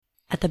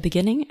At the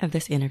beginning of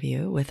this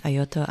interview with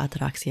Ayoto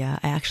Ataraxia,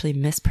 I actually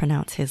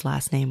mispronounced his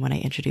last name when I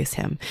introduced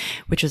him,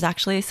 which was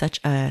actually such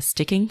a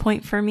sticking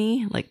point for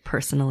me, like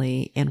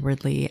personally,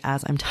 inwardly,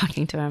 as I'm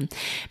talking to him,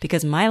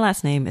 because my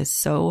last name is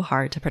so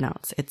hard to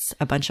pronounce. It's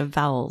a bunch of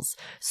vowels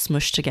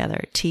smushed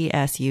together,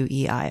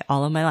 T-S-U-E-I.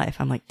 All of my life,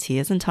 I'm like T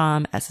as in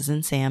Tom, S as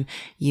in Sam,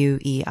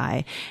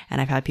 U-E-I. And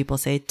I've had people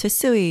say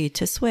Tsui,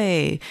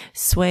 Tsui,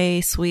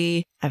 Sway,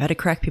 Sui. I've had to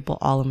correct people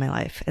all of my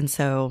life. And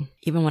so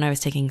even when I was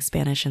taking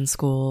Spanish in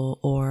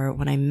school or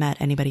when I met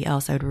anybody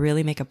else, I would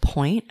really make a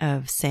point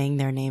of saying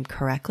their name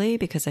correctly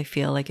because I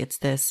feel like it's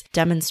this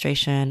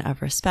demonstration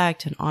of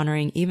respect and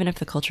honoring, even if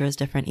the culture is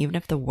different, even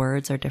if the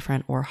words are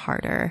different or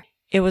harder.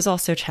 It was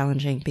also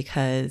challenging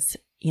because,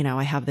 you know,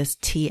 I have this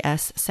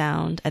TS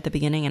sound at the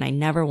beginning and I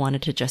never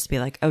wanted to just be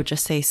like, oh,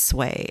 just say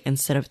sway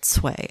instead of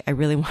sway. I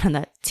really wanted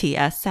that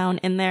TS sound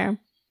in there.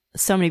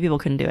 So many people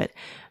couldn't do it.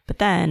 But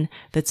then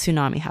the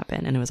tsunami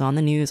happened and it was on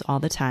the news all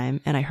the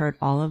time. And I heard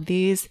all of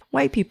these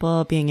white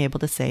people being able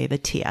to say the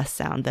TS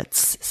sound,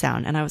 that's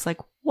sound. And I was like,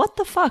 what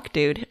the fuck,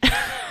 dude?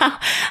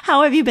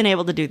 How have you been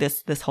able to do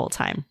this whole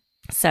time?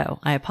 So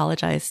I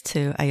apologized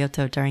to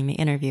Ayoto during the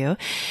interview,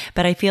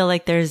 but I feel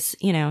like there's,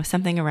 you know,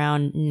 something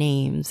around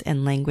names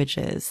and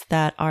languages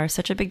that are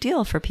such a big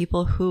deal for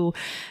people who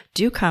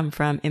do come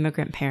from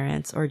immigrant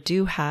parents or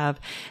do have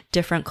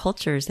different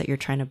cultures that you're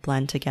trying to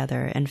blend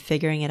together and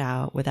figuring it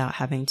out without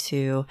having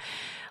to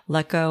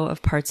let go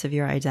of parts of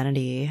your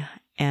identity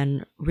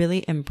and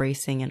really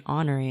embracing and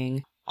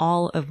honoring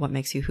all of what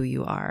makes you who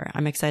you are.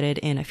 I'm excited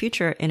in a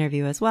future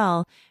interview as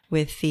well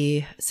with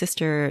the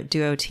sister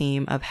duo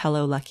team of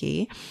Hello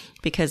Lucky,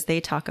 because they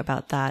talk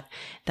about that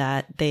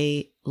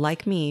they,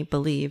 like me,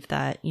 believe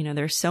that, you know,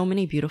 there's so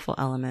many beautiful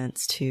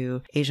elements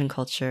to Asian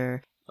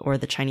culture or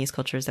the Chinese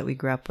cultures that we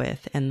grew up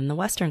with and the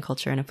Western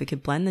culture. And if we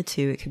could blend the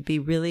two, it could be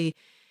really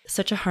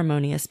such a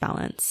harmonious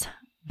balance.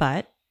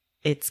 But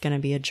it's going to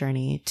be a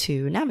journey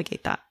to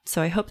navigate that.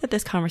 So I hope that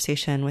this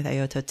conversation with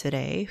Ayoto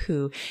today,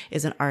 who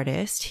is an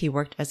artist, he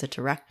worked as a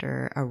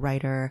director, a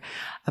writer,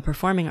 a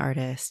performing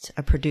artist,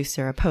 a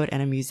producer, a poet,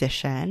 and a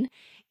musician.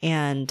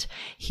 And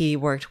he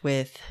worked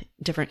with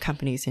different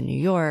companies in New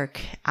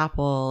York,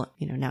 Apple,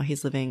 you know, now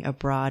he's living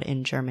abroad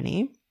in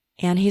Germany.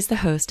 And he's the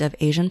host of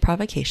Asian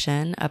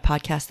Provocation, a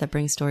podcast that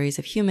brings stories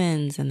of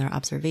humans and their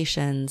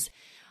observations,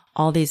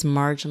 all these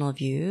marginal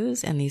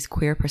views and these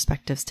queer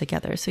perspectives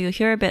together. So you'll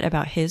hear a bit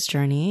about his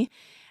journey,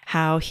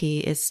 how he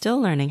is still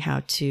learning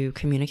how to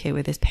communicate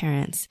with his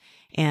parents,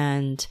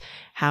 and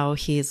how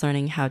he's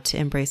learning how to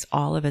embrace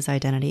all of his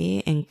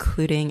identity,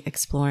 including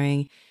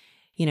exploring,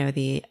 you know,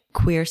 the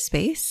queer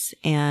space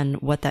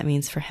and what that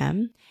means for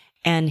him.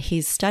 And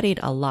he's studied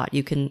a lot.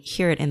 You can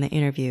hear it in the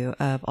interview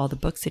of all the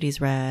books that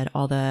he's read,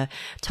 all the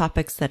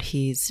topics that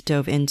he's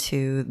dove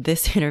into.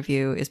 This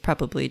interview is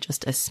probably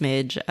just a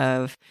smidge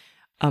of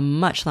a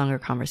much longer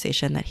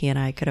conversation that he and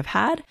I could have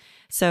had.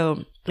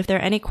 So if there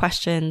are any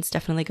questions,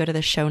 definitely go to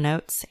the show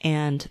notes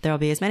and there'll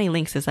be as many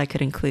links as I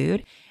could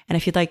include. And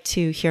if you'd like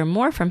to hear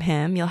more from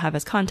him, you'll have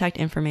his contact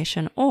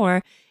information.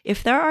 Or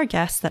if there are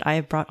guests that I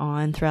have brought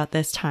on throughout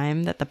this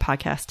time that the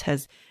podcast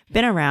has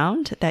been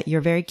around that you're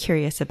very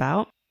curious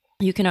about,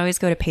 you can always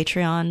go to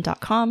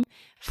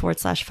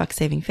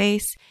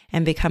patreon.com/fucksavingface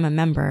and become a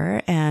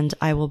member. And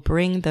I will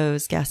bring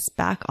those guests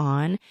back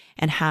on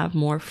and have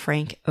more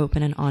frank,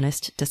 open, and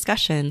honest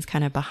discussions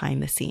kind of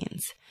behind the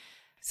scenes.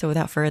 So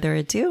without further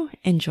ado,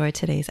 enjoy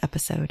today's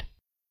episode.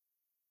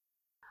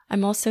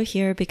 I'm also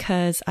here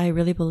because I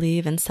really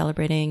believe in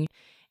celebrating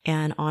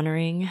and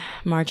honoring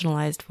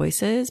marginalized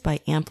voices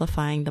by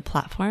amplifying the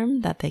platform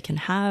that they can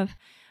have.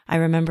 I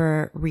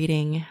remember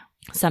reading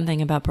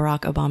something about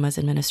Barack Obama's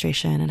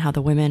administration and how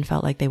the women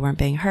felt like they weren't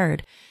being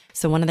heard.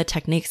 So one of the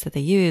techniques that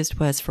they used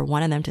was for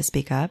one of them to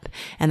speak up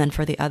and then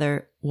for the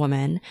other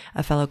woman,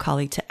 a fellow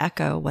colleague, to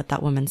echo what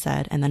that woman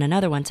said and then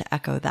another one to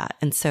echo that.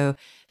 And so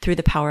through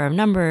the power of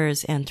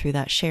numbers and through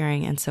that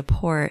sharing and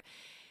support,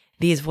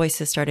 these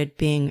voices started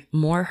being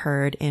more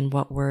heard in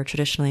what were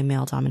traditionally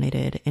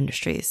male-dominated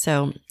industries.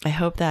 So I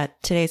hope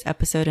that today's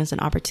episode is an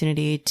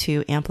opportunity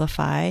to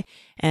amplify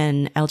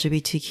an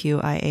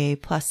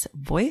LGBTQIA+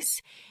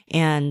 voice,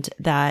 and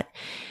that,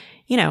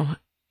 you know,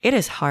 it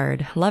is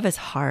hard. Love is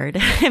hard.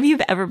 If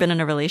you've ever been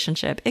in a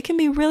relationship, it can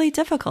be really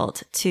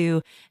difficult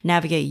to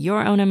navigate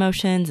your own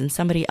emotions and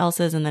somebody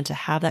else's, and then to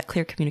have that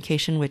clear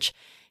communication, which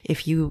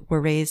if you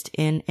were raised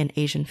in an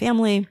Asian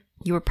family,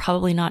 you were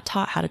probably not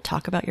taught how to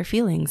talk about your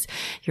feelings.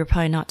 You were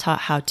probably not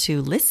taught how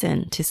to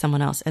listen to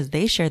someone else as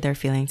they share their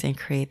feelings and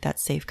create that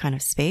safe kind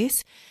of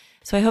space.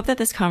 So I hope that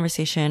this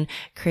conversation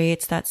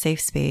creates that safe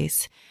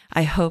space.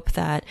 I hope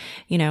that,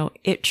 you know,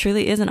 it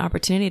truly is an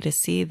opportunity to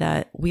see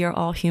that we are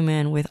all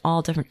human with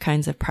all different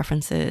kinds of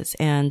preferences.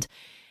 And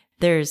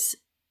there's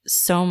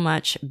so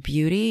much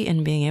beauty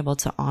in being able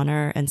to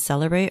honor and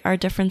celebrate our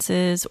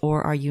differences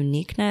or our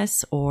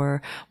uniqueness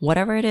or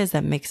whatever it is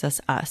that makes us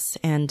us.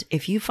 And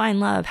if you find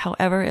love,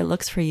 however it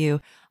looks for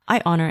you,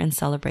 I honor and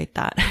celebrate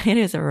that. It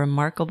is a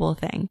remarkable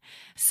thing.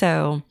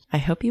 So I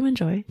hope you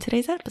enjoy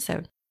today's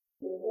episode.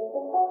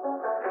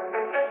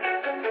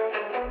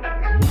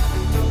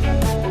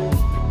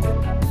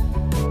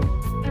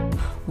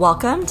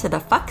 Welcome to the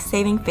Fuck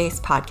Saving Face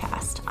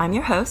podcast. I'm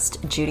your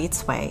host, Judy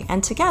Tsui,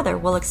 and together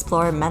we'll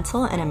explore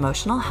mental and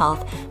emotional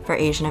health for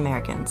Asian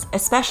Americans,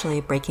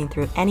 especially breaking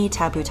through any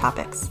taboo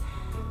topics.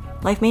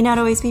 Life may not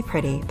always be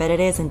pretty, but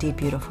it is indeed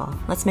beautiful.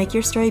 Let's make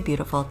your story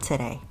beautiful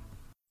today.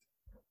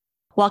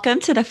 Welcome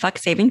to the Fuck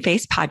Saving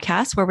Face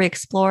podcast, where we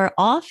explore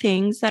all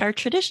things that are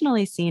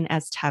traditionally seen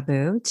as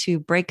taboo to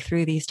break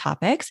through these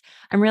topics.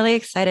 I'm really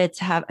excited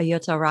to have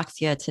Ayoto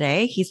Ataraxia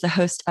today. He's the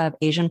host of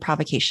Asian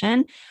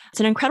Provocation. It's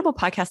an incredible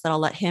podcast that I'll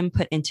let him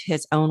put into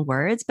his own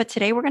words. But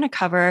today we're going to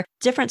cover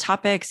different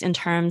topics in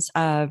terms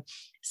of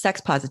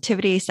sex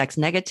positivity, sex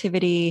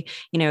negativity,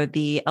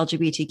 the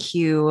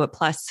LGBTQ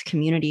plus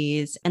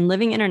communities and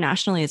living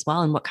internationally as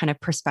well, and what kind of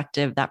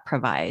perspective that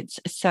provides.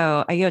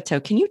 So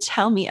Ayoto, can you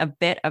tell me a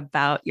bit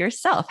about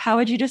yourself? How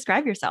would you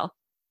describe yourself?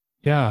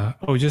 Yeah.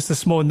 Oh, just a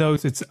small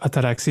note. It's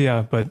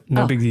Ataraxia, but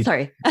no big deal.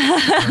 Sorry.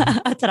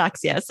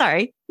 Ataraxia.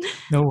 Sorry.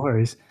 No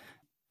worries.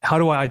 How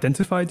do I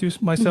identify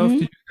myself?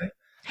 Did you say?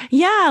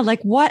 Yeah.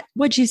 Like, what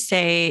would you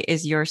say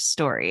is your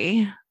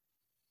story?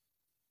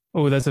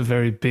 Oh, that's a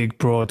very big,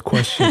 broad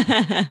question.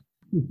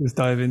 Let's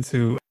dive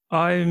into.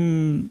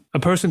 I'm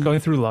a person going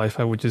through life.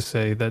 I would just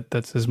say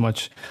that's as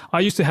much. I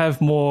used to have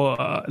more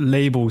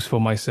labels for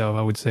myself.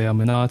 I would say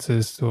I'm an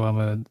artist, or I'm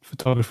a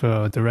photographer,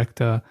 or a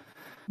director.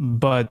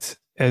 But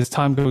as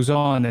time goes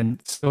on and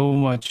so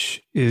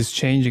much is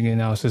changing in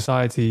our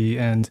society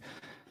and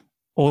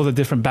all the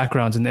different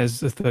backgrounds, and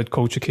as a third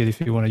culture kid,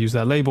 if you want to use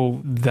that label,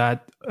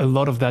 that a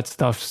lot of that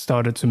stuff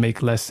started to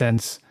make less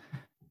sense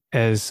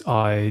as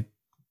I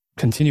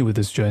continue with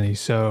this journey.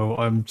 So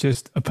I'm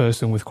just a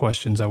person with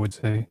questions, I would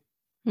say.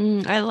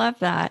 I love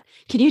that.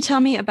 Can you tell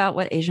me about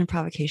what Asian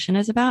Provocation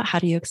is about? How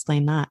do you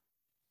explain that?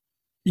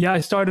 Yeah, I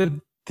started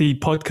the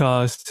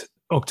podcast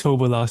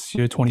October last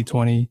year,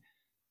 2020.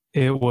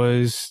 It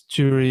was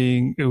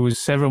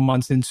several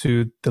months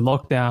into the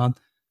lockdown.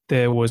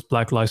 There was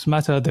Black Lives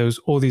Matter. There was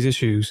all these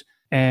issues.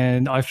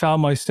 And I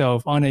found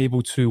myself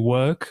unable to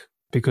work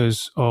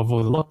because of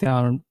all the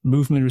lockdown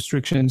movement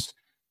restrictions.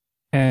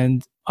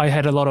 And I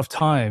had a lot of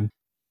time.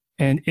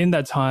 And in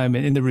that time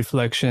and in the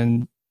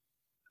reflection,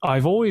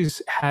 I've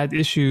always had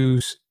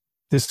issues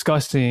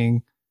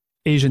discussing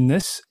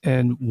Asianness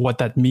and what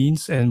that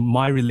means and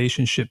my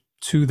relationship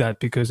to that,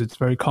 because it's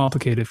very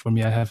complicated for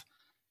me. I have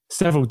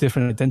several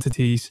different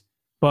identities.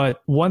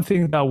 But one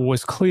thing that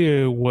was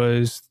clear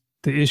was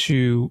the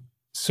issue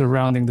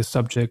surrounding the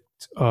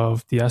subject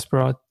of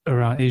diaspora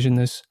around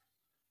Asianness.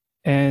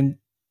 And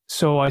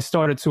so I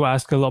started to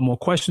ask a lot more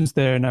questions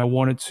there, and I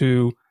wanted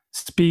to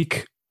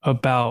speak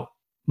about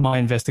my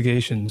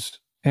investigations.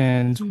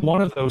 And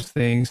one of those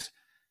things,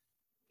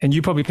 and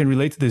you probably can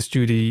relate to this,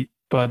 Judy,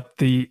 but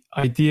the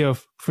idea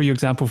of, for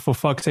example, for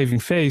Fuck Saving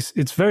Face,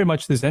 it's very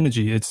much this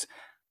energy.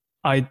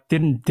 I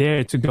didn't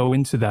dare to go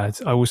into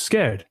that. I was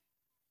scared.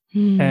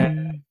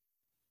 And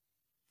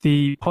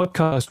the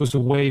podcast was a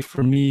way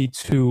for me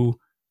to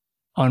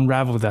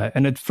unravel that.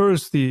 And at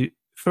first, the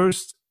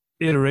first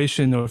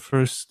iteration or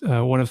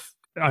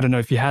I don't know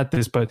if you had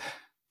this, but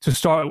to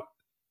start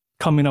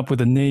coming up with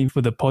a name for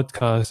the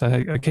podcast,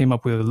 I came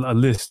up with a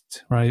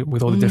list, right,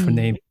 with all the different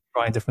names,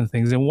 trying different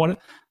things. And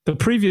the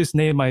previous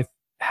name I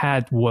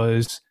had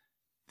was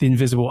The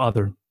Invisible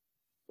Other.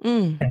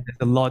 And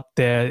there's a lot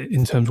there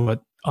in terms of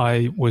what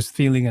I was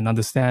feeling and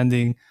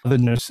understanding,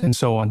 otherness, and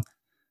so on.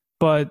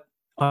 But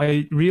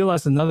I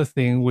realized another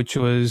thing, which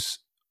was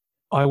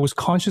I was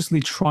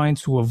consciously trying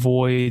to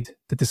avoid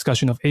the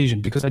discussion of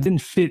Asian because I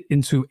didn't fit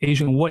into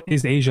Asian. What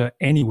is Asia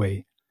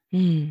anyway?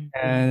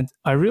 And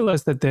I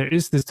realized that there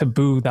is this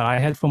taboo that I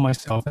had for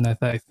myself, and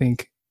I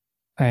think,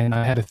 and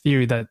I had a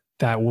theory that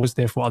was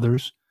there for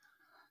others.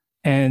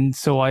 And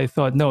so I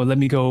thought, no, let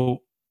me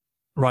go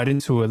right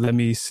into it. Let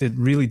me sit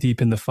really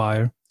deep in the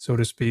fire, so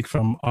to speak,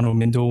 from Arno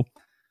Mindel.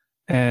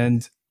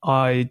 And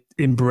I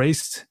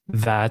embraced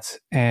that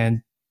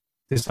and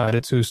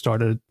decided to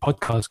start a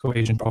podcast called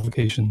Asian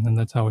Provocation. And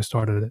that's how I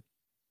started it.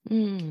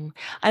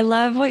 I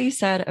love what you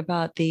said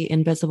about the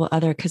invisible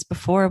other, because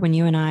before, when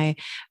you and I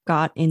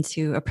got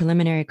into a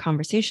preliminary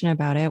conversation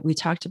about it, we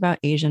talked about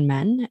Asian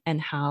men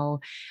and how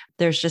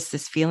there's just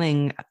this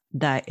feeling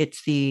that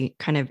it's the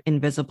kind of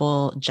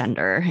invisible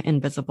gender,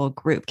 invisible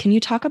group. Can you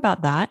talk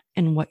about that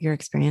and what your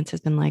experience has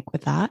been like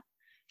with that?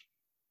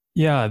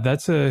 Yeah,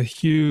 that's a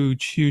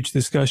huge, huge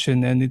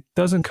discussion, and it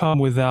doesn't come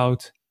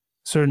without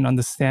certain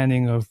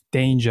understanding of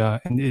danger.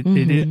 And it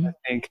is, I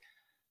think,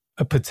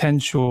 a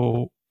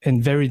potential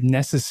and very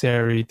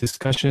necessary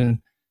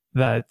discussion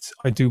that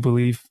I do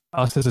believe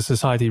us as a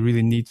society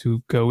really need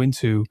to go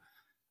into.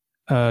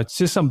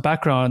 Just some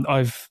background,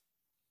 I've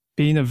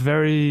been a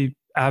very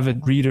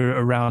avid reader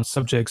around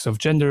subjects of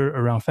gender,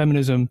 around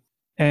feminism.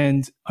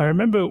 And I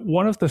remember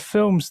one of the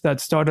films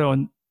that started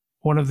on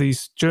one of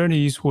these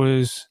journeys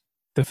was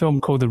the film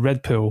called The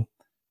Red Pill.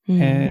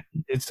 And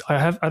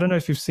I don't know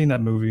if you've seen that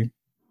movie.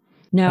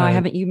 No, I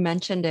haven't. You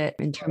mentioned it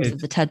in terms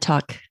of the TED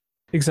Talk.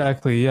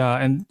 Exactly, yeah.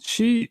 And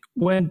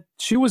when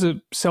she was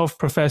a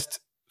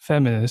self-professed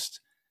feminist,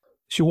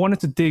 she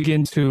wanted to dig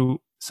into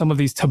some of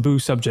these taboo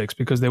subjects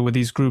because there were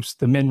these groups,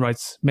 the men's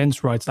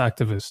rights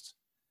activists,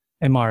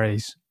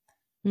 MRAs,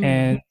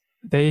 and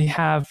they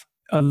have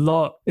a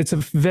lot. It's a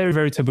very,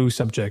 very taboo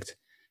subject.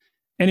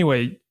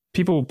 Anyway,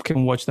 people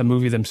can watch the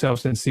movie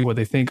themselves and see what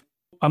they think.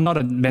 I'm not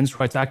a men's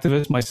rights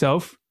activist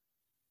myself.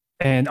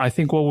 And I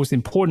think what was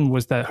important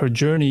was that her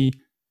journey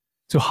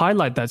to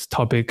highlight that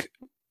topic,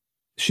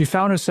 she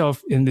found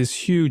herself in this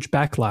huge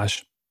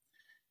backlash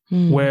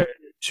where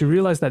she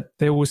realized that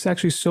there was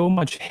actually so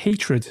much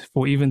hatred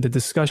for even the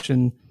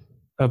discussion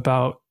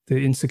about the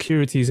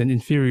insecurities and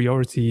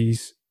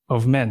inferiorities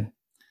of men.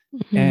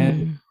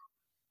 And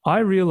I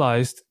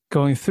realized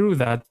going through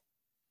that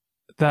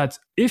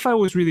if I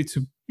was really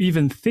to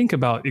even think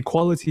about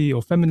equality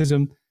or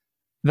feminism,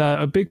 that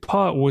a big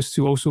part was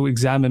to also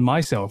examine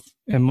myself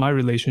and my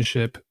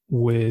relationship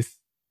with,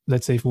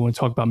 let's say, if we want to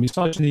talk about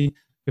misogyny,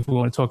 if we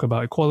want to talk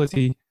about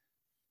equality,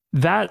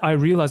 that I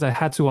realized I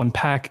had to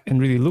unpack and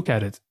really look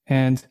at it.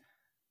 And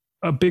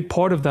a big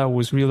part of that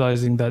was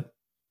realizing that,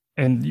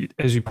 and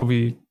as you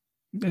probably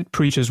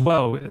preach as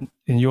well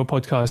in your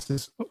podcast,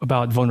 is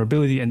about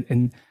vulnerability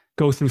and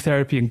go through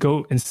therapy and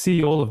go and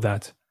see all of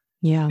that.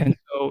 Yeah. And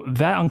so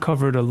that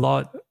uncovered a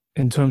lot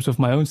in terms of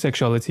my own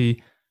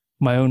sexuality,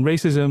 my own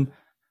racism,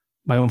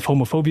 my own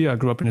homophobia. I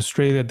grew up in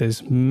Australia.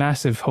 There's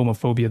massive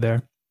homophobia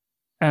there.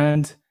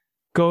 And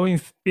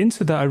going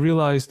into that, I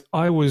realized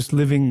I was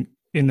living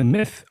in a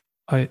myth.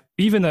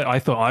 Even though I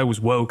thought I was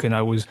woke and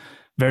I was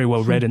very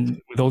well read and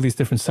with all these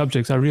different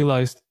subjects, I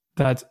realized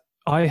that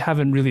I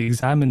haven't really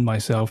examined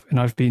myself and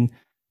I've been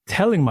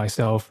telling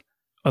myself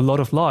a lot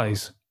of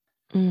lies.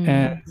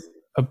 And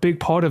a big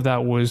part of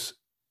that was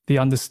the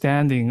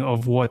understanding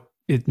of what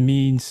it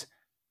means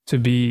to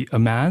be a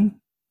man.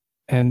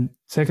 And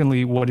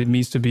secondly, what it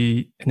means to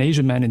be an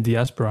Asian man in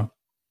diaspora.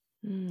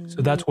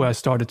 So that's where I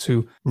started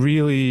to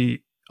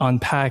really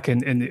unpack,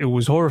 and it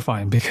was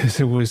horrifying because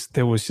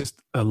there was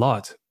just a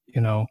lot,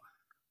 you know.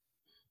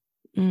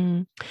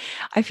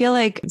 I feel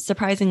like,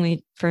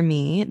 surprisingly for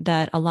me,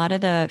 that a lot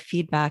of the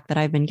feedback that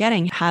I've been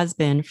getting has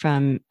been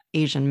from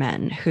Asian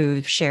men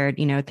who've shared,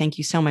 thank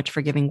you so much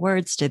for giving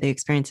words to the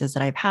experiences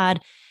that I've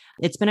had.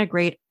 It's been a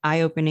great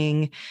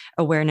eye-opening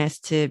awareness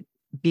to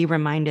be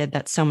reminded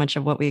that so much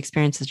of what we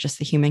experience is just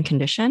the human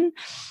condition,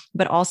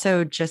 but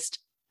also just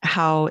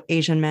how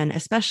Asian men,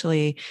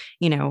 especially,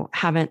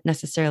 haven't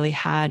necessarily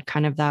had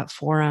kind of that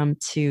forum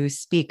to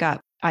speak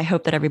up. I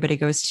hope that everybody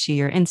goes to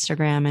your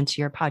Instagram and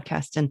to your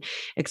podcast and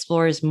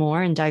explores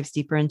more and dives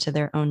deeper into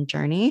their own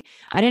journey.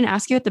 I didn't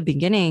ask you at the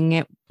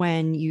beginning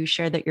when you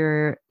shared that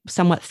you're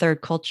somewhat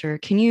third culture.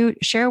 Can you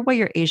share what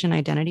your Asian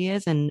identity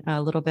is and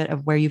a little bit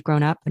of where you've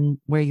grown up and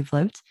where you've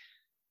lived?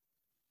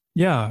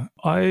 Yeah,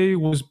 I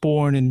was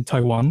born in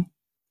Taiwan,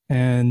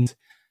 and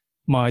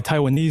my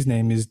Taiwanese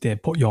name is De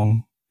Po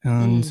Yong,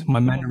 and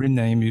my Mandarin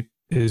name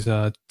is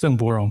Zheng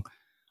Borong.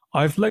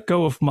 I've let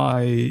go of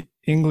my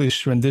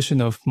English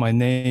rendition of my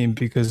name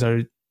because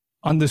I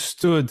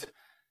understood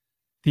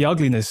the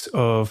ugliness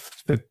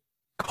of the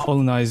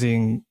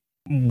colonizing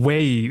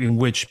way in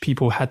which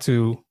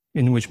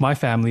my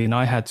family and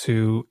I had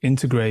to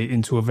integrate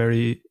into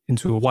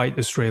a white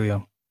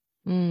Australia.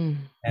 And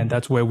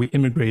that's where we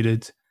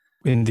immigrated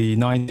in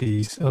the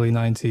early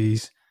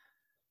 90s.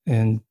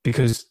 And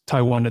because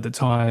Taiwan at the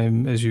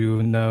time, as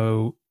you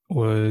know,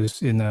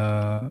 was in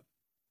a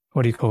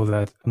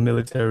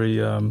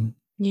military.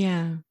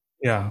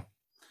 Yeah.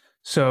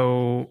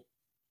 So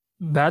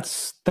that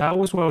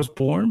was where I was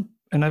born.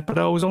 But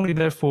I was only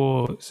there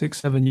for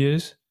 6-7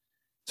 years.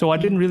 So I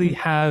didn't really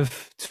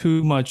have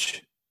too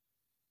much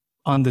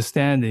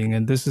understanding.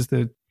 And this is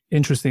the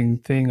interesting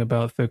thing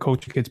about the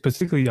culture kids,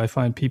 particularly I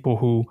find people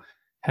who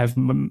have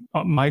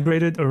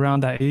migrated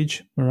around that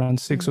age, around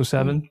 6 or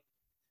 7.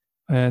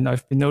 And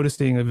I've been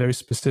noticing a very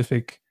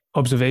specific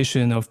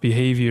observation of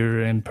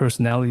behavior and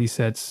personality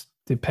sets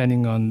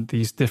depending on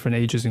these different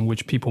ages in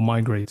which people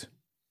migrate.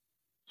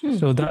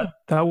 So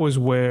that was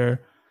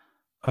where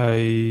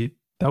that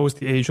was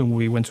the age when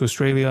we went to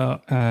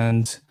Australia.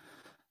 And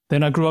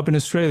then I grew up in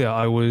Australia.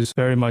 I was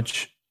very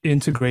much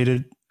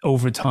integrated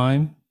over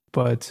time,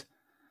 but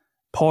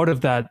part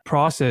of that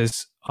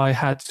process, I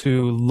had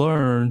to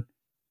learn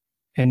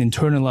and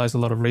internalize a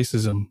lot of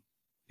racism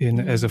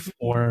as a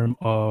form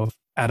of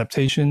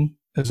adaptation,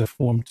 as a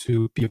form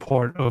to be a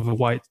part of a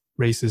white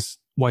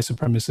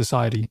supremacist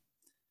society.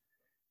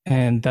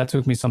 And that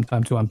took me some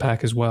time to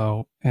unpack as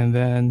well. And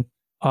then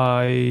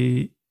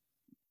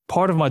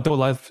part of my adult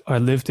life, I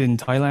lived in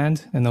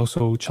Thailand and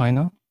also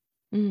China.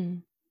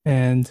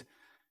 And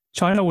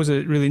China was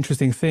a really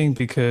interesting thing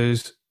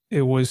because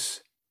it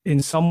was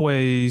in some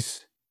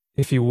ways,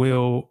 if you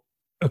will,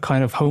 a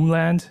kind of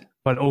homeland,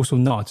 but also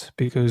not,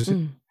 because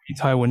in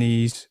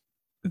Taiwanese,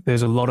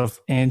 there's a lot of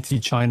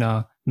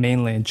anti-China,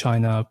 mainland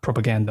China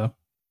propaganda.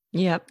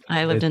 Yep.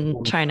 I lived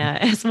in China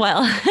as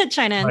well,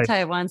 China and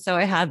Taiwan. So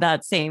I had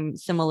that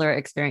similar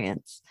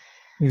experience.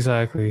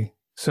 Exactly.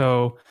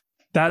 So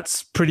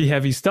that's pretty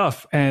heavy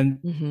stuff.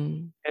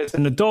 And as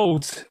an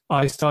adult,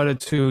 I started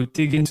to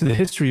dig into the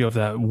history of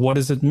that. What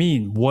does it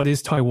mean? What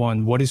is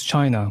Taiwan? What is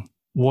China?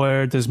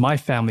 where does my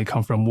family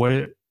come from?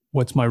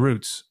 What's my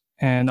roots?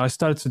 And I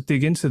started to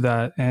dig into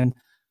that, and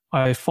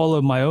I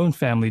followed my own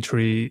family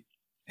tree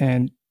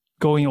and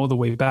going all the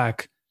way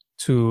back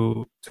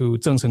to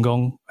Zheng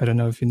Senggong. I don't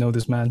know if you know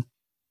this man.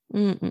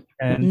 Mm-mm.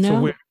 And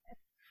so No.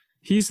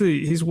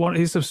 he's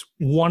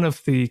one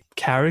of the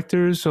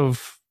characters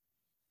of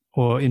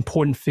or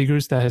important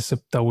figures that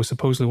was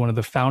supposedly one of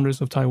the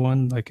founders of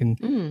Taiwan, like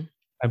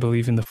I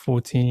believe in the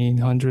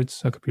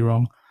 1400s. I could be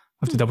wrong.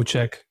 I have to double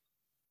check.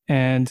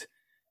 And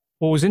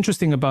what was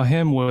interesting about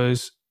him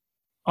was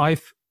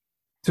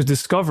to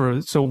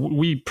discover. So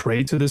we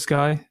prayed to this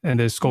guy, and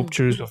there's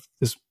sculptures of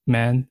this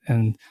man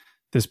and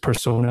this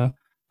persona.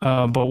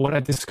 But what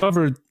I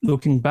discovered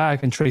looking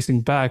back and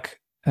tracing back,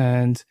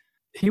 and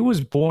he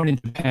was born in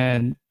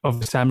Japan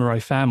of a samurai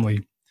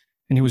family,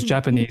 and he was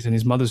Japanese, and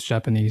his mother's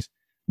Japanese.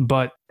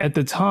 But at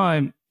the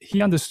time,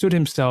 he understood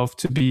himself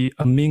to be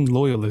a Ming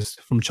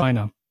loyalist from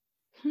China.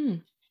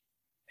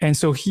 And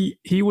so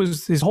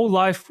his whole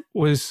life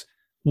was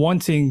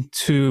wanting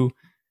to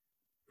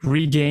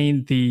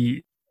regain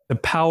the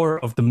power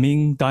of the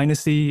Ming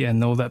dynasty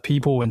and all that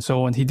people and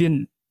so on. He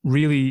didn't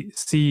really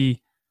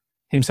see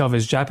himself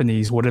as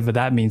Japanese, whatever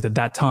that means at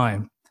that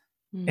time.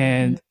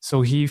 And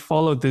so he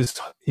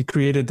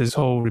created this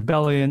whole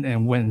rebellion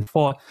and went and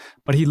fought,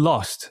 but he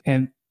lost.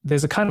 And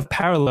there's a kind of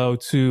parallel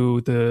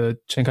to the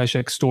Chiang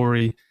Kai-shek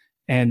story.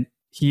 And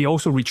he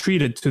also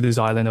retreated to this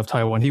island of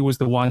Taiwan. He was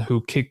the one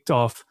who kicked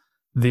off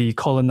the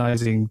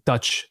colonizing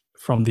Dutch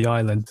from the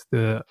island,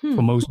 the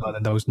Formosa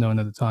Island that was known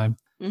at the time.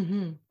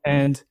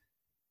 And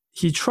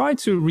he tried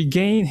to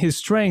regain his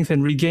strength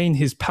and regain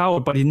his power,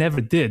 but he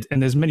never did.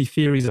 And there's many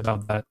theories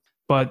about that.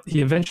 But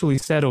he eventually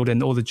settled,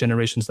 and all the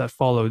generations that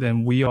followed.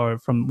 And we're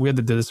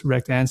the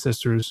direct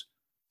ancestors.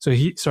 So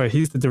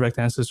he's the direct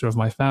ancestor of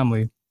my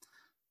family.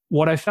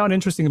 What I found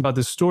interesting about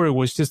this story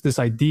was just this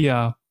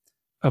idea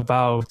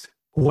about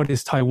what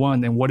is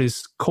Taiwan and what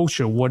is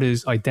culture, what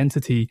is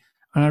identity.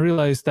 And I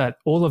realized that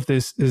all of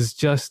this is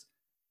just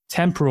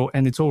temporal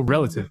and it's all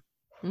relative.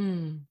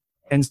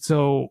 And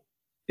so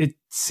it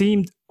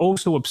seemed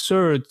also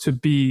absurd to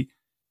be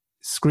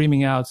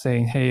screaming out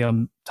saying, hey,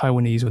 I'm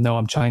Taiwanese, or no,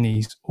 I'm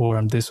Chinese, or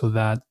I'm this or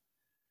that.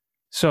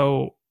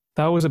 So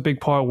that was a big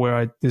part where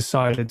I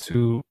decided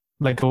to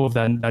let go of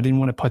that. And I didn't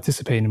want to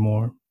participate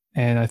anymore.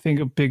 And I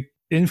think a big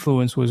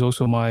influence was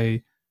also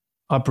my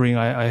upbringing.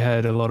 I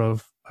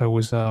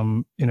was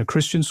in a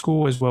Christian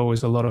school, as well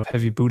as a lot of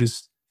heavy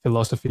Buddhist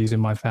philosophies in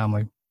my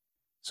family.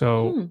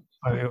 So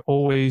there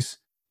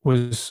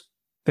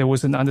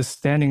was an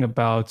understanding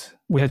about,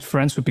 we had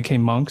friends who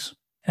became monks,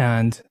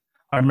 and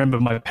I remember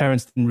my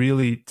parents didn't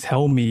really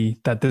tell me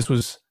that this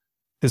was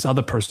this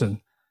other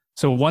person.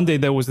 So one day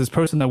there was this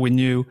person that we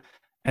knew,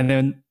 and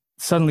then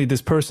suddenly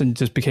this person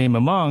just became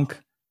a monk,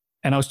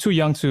 and I was too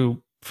young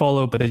to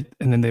follow.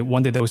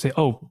 One day they would say,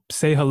 "Oh,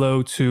 say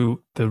hello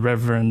to the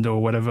reverend,"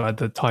 or whatever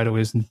the title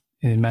is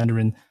in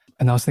Mandarin.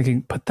 And I was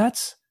thinking, but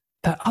that's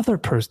that other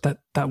person,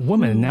 that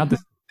woman. Now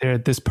they're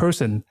this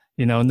person,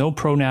 no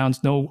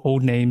pronouns, no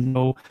old name,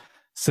 no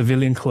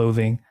civilian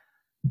clothing,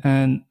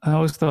 and I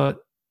always thought,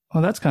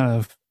 well, that's kind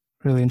of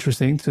really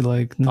interesting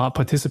to not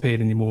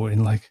participate anymore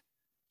in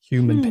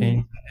human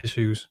pain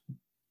issues.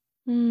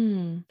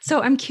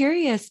 So I'm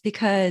curious,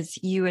 because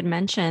you had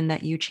mentioned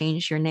that you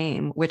changed your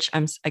name, which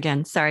I'm,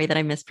 again, sorry that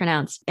I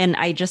mispronounced. And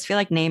I just feel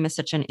like name is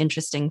such an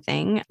interesting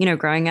thing.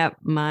 Growing up,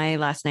 my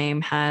last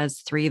name has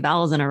 3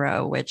 vowels in a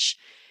row, which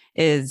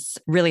is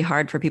really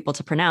hard for people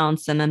to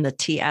pronounce. And then the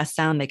TS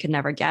sound they could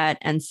never get.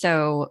 And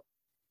so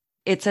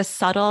it's a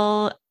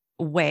subtle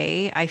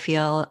way, I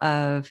feel,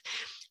 of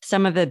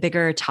some of the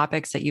bigger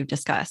topics that you've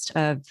discussed,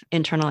 of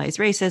internalized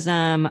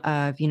racism,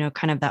 of,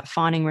 kind of that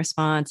fawning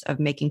response, of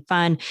making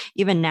fun.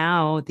 Even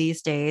now,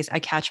 these days, I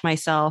catch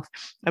myself.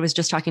 I was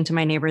just talking to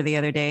my neighbor the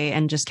other day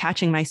and just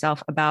catching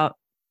myself about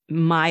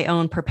my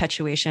own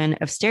perpetuation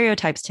of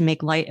stereotypes to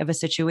make light of a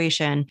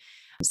situation.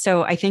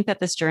 So I think that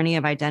this journey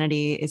of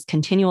identity is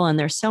continual, and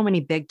there's so many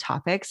big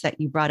topics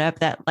that you brought up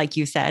that, like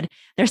you said,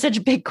 they're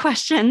such big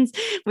questions.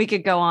 We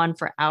could go on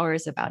for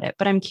hours about it,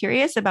 but I'm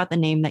curious about the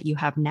name that you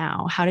have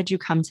now. How did you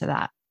come to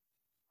that?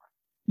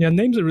 Yeah,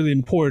 names are really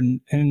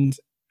important, and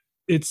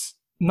it's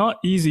not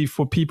easy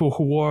for people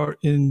who are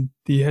in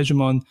the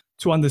hegemon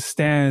to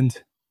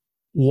understand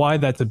why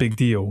that's a big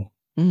deal.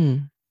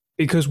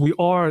 Because we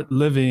are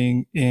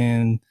living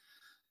in,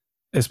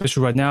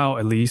 especially right now,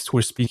 at least,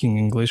 we're speaking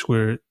English,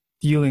 we're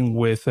dealing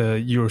with a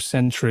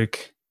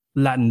Eurocentric,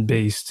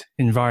 Latin-based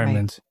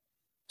environment. Right.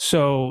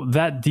 So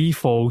that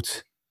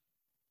default,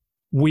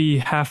 we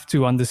have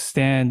to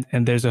understand,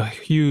 and there's a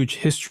huge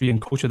history and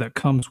culture that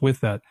comes with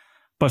that.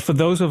 But for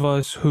those of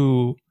us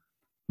who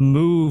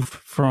move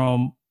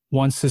from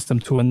one system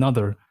to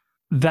another,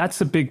 that's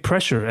a big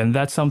pressure, and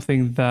that's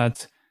something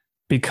that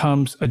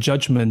becomes a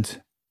judgment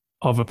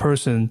of a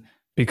person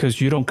because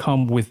you don't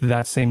come with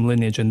that same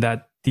lineage and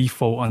that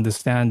default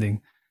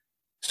understanding.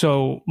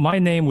 So my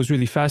name was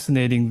really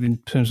fascinating in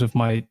terms of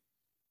my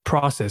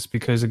process,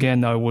 because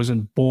again, I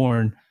wasn't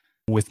born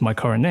with my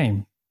current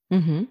name.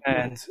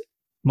 And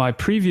my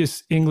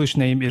previous English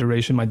name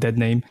iteration, my dead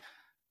name,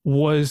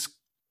 was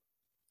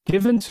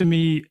given to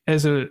me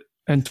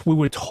and we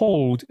were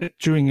told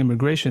during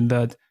immigration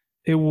that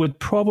it would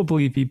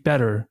probably be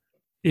better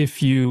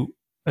if you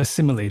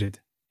assimilated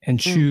and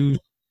choose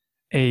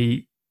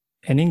an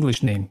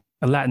English name,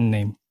 a Latin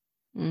name.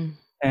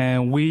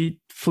 And we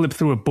flipped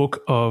through a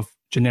book of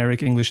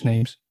generic English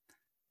names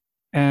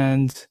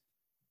and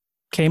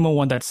came on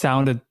one that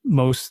sounded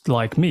most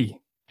like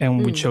me.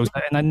 And we chose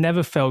that. And I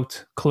never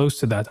felt close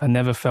to that. I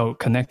never felt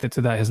connected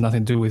to that. It has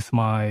nothing to do with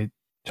my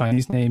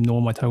Chinese name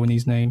nor my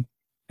Taiwanese name.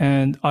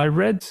 And I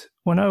read,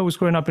 when I was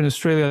growing up in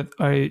Australia,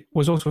 I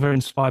was also very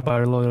inspired by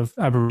a lot of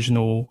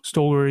Aboriginal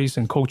stories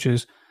and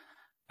cultures.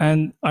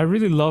 And I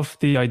really love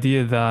the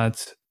idea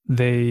that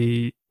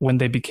when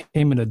they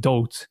became an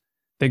adult,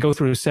 they go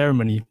through a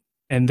ceremony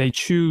and they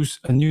choose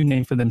a new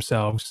name for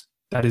themselves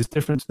that is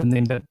different to the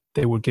name that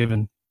they were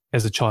given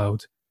as a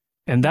child.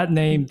 And that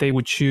name they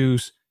would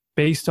choose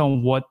based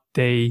on what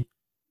they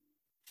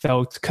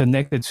felt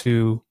connected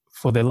to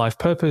for their life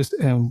purpose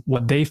and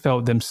what they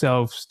felt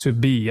themselves to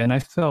be. And I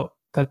felt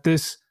that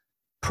this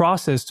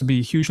process to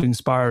be hugely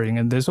inspiring.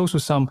 And there's also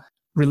some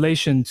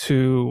relation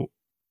to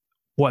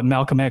what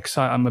Malcolm X,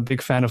 I'm a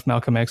big fan of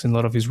Malcolm X and a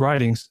lot of his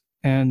writings.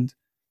 And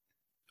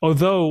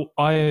although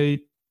I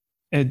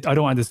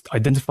don't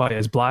identify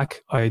as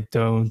Black, I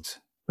don't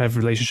have a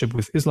relationship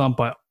with Islam,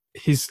 but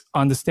his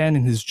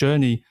understanding, his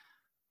journey,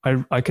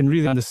 I can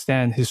really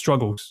understand his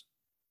struggles.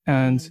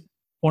 And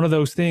one of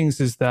those things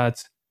is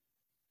that,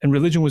 and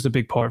religion was a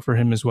big part for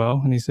him as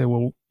well. And he said,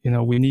 well,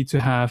 we need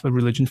to have a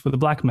religion for the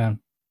Black man.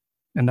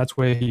 And that's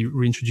where he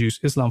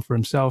reintroduced Islam for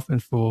himself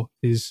and for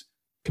his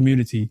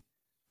community.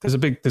 There's a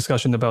big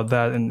discussion about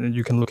that, and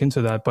you can look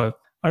into that. But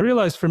I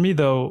realized for me,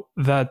 though,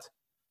 that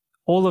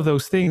all of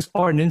those things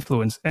are an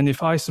influence. And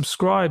if I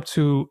subscribe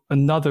to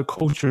another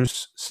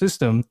culture's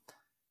system,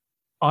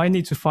 I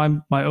need to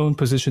find my own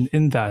position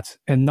in that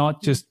and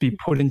not just be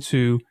put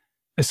into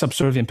a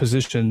subservient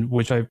position,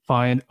 which I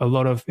find a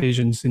lot of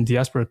Asians in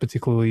diaspora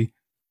particularly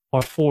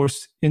are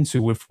forced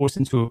into. We're forced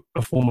into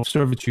a form of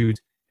servitude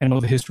and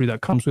all the history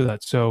that comes with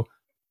that. So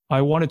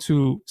I wanted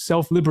to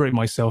self-liberate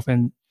myself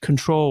and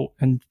control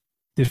and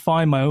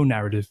define my own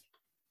narrative.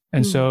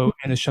 And so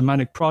in a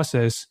shamanic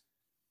process,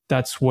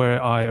 that's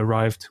where I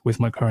arrived with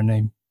my current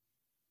name.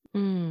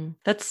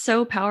 That's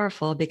so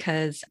powerful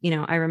because,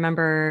 I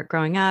remember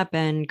growing up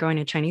and going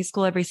to Chinese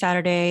school every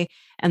Saturday.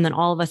 And then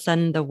all of a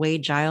sudden the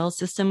Wade Giles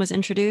system was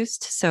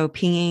introduced. So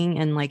pinging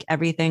and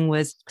everything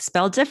was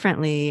spelled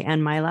differently.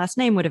 And my last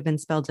name would have been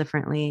spelled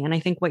differently. And I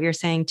think what you're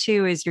saying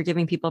too is you're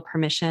giving people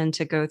permission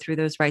to go through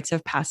those rites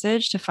of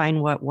passage to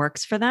find what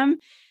works for them.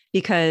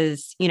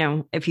 Because,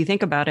 if you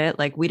think about it,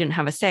 we didn't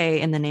have a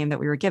say in the name that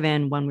we were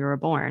given when we were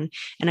born.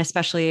 And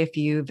especially if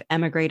you've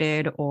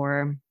emigrated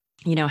or,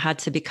 had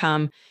to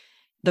become,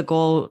 the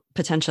goal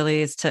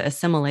potentially is to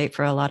assimilate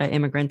for a lot of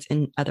immigrants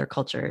in other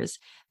cultures,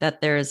 that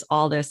there's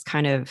all this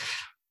kind of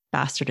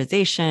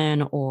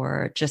bastardization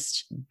or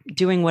just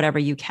doing whatever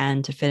you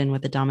can to fit in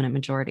with the dominant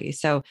majority.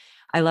 So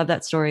I love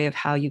that story of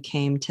how you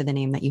came to the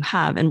name that you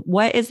have. And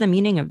what is the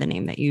meaning of the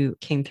name that you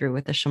came through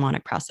with the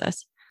shamanic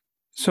process?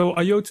 So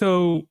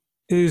Ayoto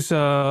is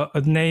a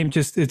name,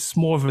 it's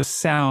more of a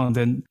sound.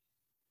 And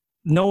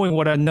knowing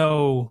what I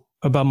know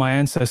about my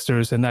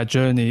ancestors and that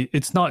journey,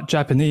 it's not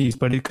Japanese,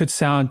 but it could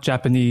sound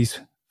Japanese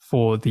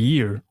for the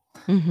year.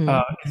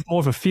 It's more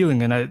of a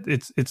feeling, and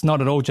it's not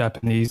at all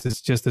Japanese.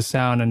 It's just a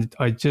sound, and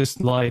I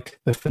just like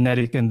the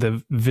phonetic and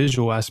the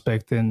visual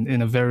aspect, and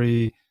in a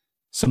very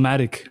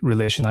somatic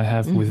relation I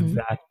have with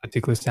that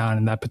particular sound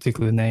and that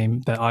particular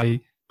name that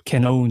I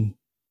can own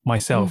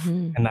myself,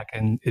 and that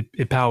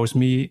it powers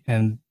me,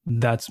 and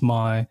that's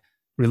my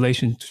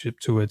relationship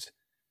to it.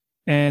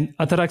 And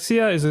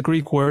ataraxia is a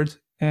Greek word.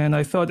 And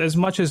I thought, as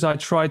much as I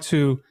try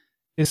to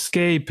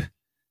escape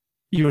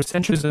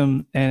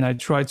Eurocentrism and I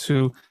try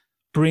to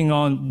bring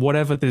on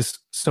whatever this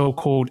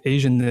so-called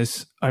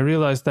Asianness, I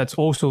realized that's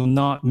also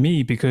not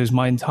me, because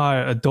my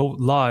entire adult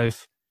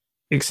life,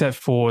 except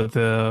for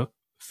the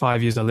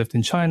 5 years I lived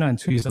in China and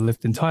 2 years I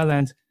lived in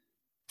Thailand,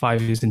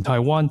 5 years in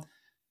Taiwan,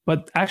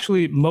 but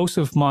actually most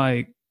of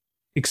my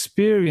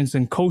experience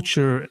and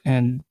culture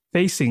and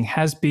facing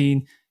has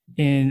been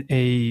in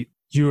a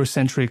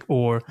Eurocentric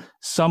or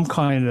some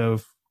kind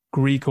of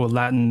Greek or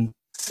Latin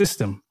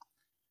system.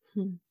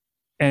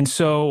 And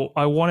so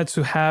I wanted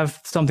to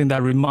have something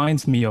that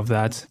reminds me of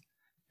that.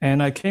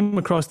 And I came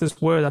across this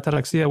word,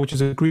 ataraxia, which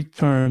is a Greek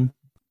term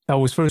that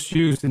was first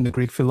used in the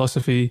Greek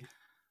philosophy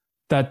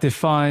that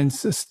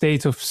defines a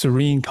state of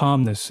serene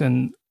calmness.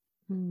 And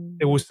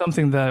it was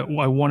something that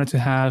I wanted to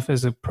have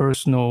as a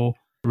personal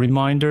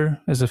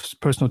reminder, as a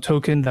personal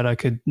token that I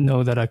could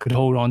know that I could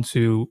hold on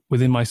to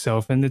within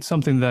myself. And it's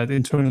something that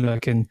internally I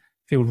can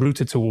feel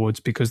rooted towards,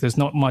 because there's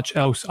not much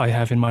else I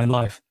have in my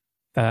life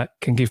that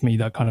can give me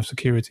that kind of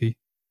security.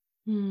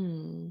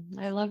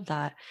 I love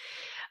that.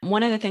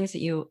 One of the things that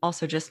you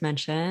also just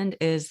mentioned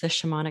is the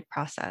shamanic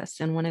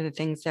process. And one of the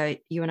things that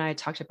you and I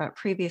talked about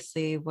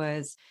previously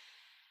was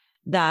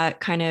that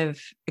kind of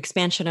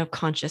expansion of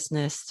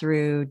consciousness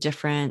through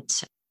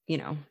different,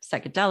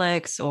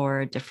 psychedelics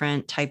or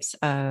different types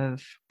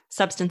of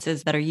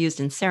substances that are used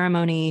in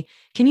ceremony.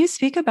 Can you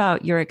speak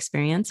about your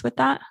experience with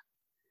that?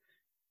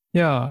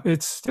 Yeah,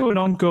 it's still an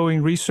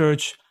ongoing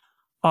research.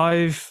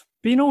 I've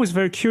been always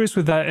very curious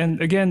with that.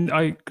 And again,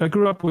 I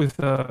grew up with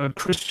a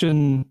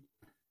Christian,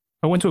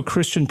 I went to a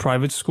Christian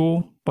private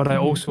school, but I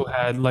also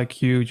had,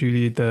 like you,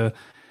 Julie, the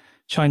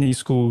Chinese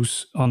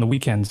schools on the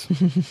weekends.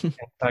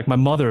 Like my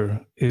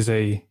mother is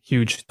a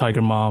huge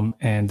Tiger mom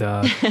and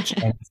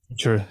Chinese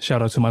teacher.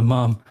 Shout out to my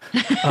mom.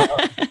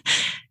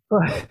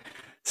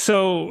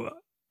 So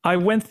I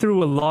went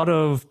through a lot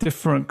of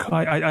different,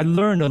 I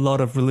learned a lot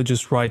of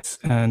religious rites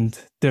and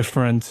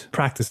different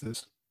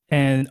practices.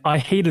 And I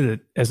hated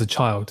it as a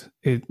child.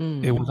 It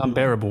was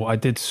unbearable. I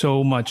did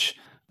so much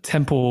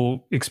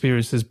temple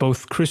experiences,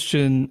 both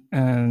Christian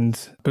and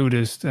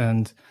Buddhist.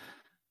 And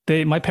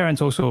my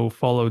parents also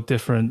followed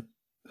different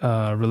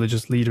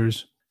religious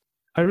leaders.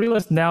 I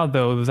realize now,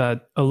 though,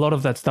 that a lot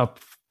of that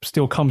stuff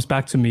still comes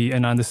back to me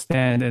and I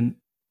understand and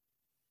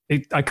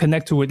I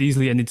connect to it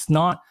easily. And it's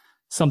not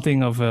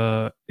something of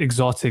a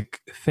exotic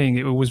thing.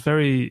 It was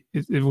very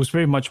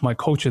much my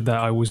culture that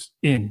I was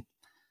in.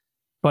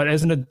 But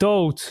as an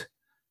adult,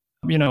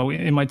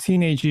 in my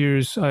teenage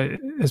years,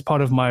 as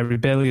part of my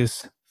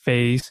rebellious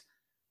phase,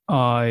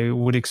 I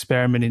would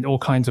experiment in all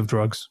kinds of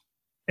drugs.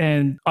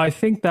 And I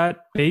think that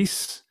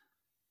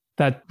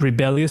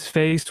rebellious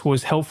phase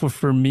was helpful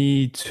for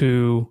me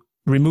to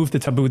remove the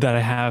taboo that I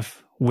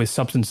have with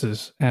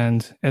substances.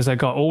 And as I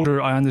got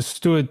older, I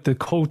understood the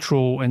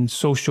cultural and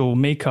social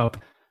makeup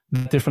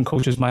that different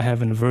cultures might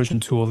have an aversion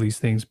to all these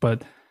things.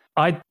 But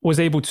I was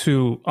able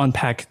to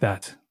unpack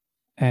that.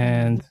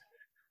 And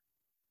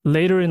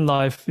later in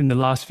life, in the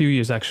last few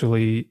years,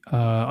 actually,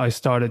 I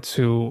started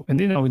to, and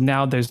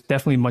now there's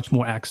definitely much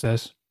more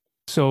access.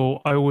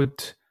 So I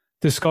would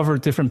discover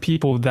different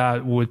people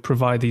that would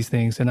provide these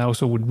things. And I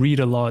also would read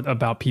a lot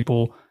about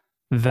people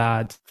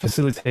that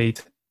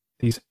facilitate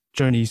these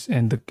journeys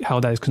and how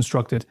that is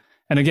constructed.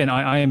 And again,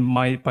 I am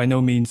by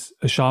no means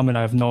a shaman.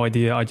 I have no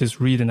idea. I just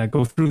read and I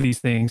go through these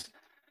things.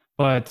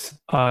 But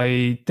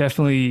I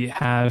definitely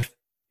have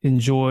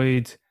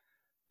enjoyed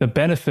the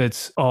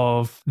benefits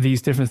of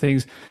these different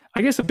things.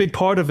 I guess a big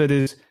part of it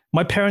is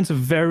my parents are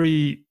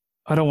very,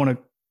 I don't want to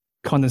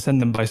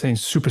condescend them by saying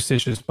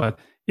superstitious, but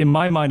in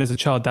my mind as a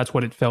child, that's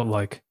what it felt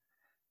like,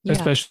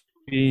 especially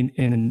being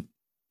in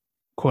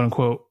quote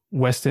unquote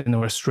Western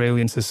or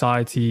Australian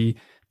society,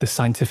 the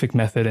scientific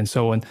method and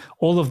so on.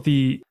 All of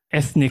the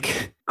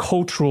ethnic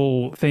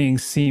cultural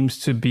things seems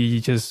to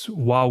be just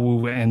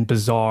wow and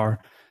bizarre.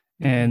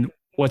 And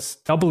what's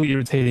doubly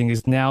irritating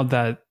is now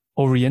that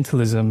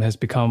Orientalism has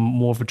become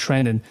more of a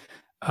trend and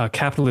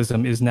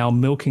capitalism is now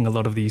milking a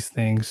lot of these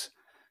things.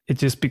 It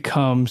just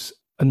becomes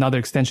another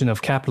extension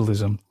of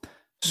capitalism.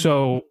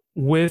 So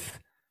with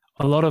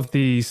a lot of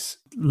these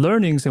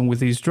learnings and with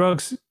these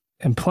drugs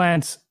and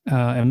plants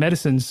and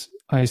medicines,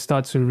 I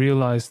start to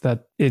realize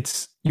that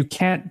you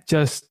can't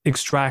just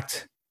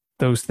extract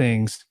those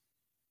things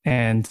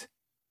and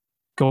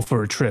go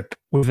for a trip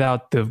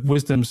without the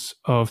wisdoms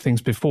of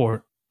things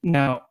before.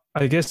 Now,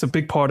 I guess a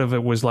big part of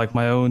it was like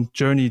my own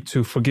journey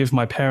to forgive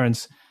my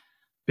parents,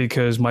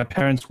 because my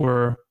parents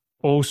were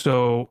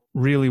also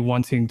really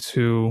wanting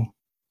to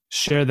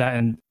share that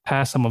and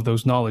pass some of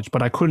those knowledge,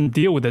 but I couldn't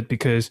deal with it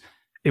because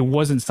it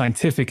wasn't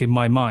scientific in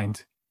my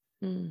mind.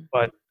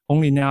 But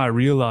only now I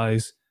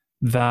realize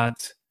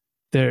that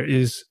there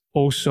is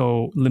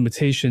also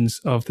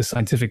limitations of the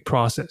scientific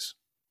process.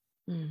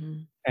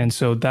 And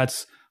so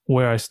that's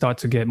where I start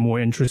to get more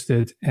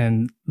interested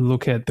and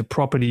look at the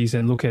properties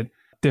and look at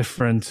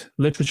different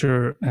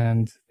literature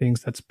and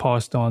things that's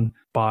passed on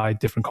by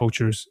different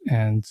cultures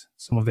and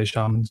some of their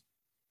shamans.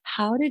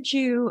 How did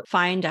you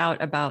find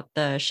out about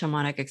the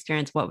shamanic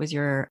experience? What was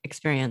your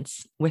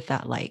experience with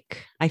that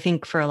like? I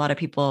think for a lot of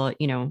people,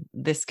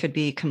 this could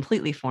be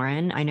completely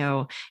foreign. I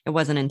know it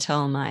wasn't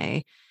until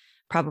my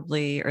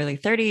probably early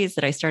 30s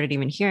that I started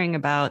even hearing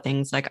about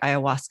things like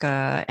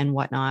ayahuasca and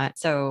whatnot.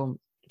 So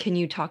can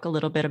you talk a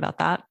little bit about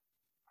that?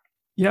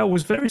 Yeah, it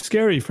was very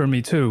scary for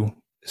me too.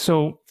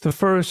 So the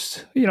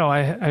first,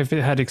 I've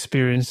had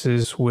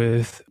experiences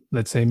with,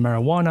 let's say,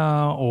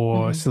 marijuana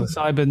or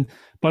psilocybin,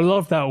 but a lot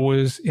of that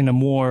was in a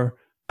more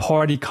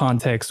party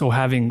context or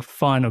having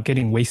fun or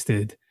getting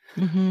wasted.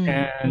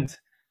 And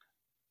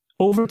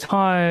over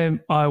time,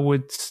 I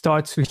would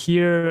start to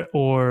hear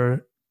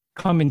or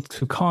come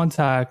into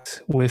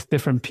contact with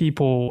different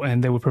people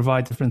and they would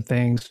provide different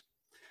things.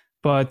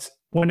 But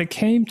when it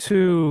came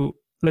to,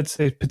 let's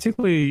say,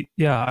 particularly,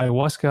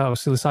 ayahuasca or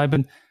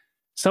psilocybin,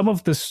 some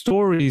of the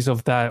stories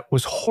of that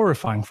was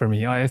horrifying for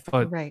me. I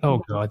thought,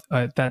 oh God,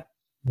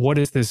 what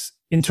is this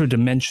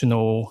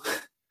interdimensional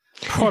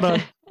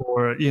product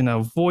or,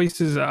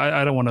 voices?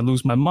 I don't want to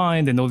lose my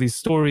mind and all these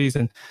stories.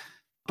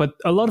 But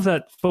a lot of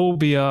that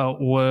phobia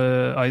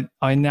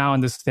I now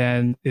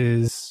understand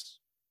is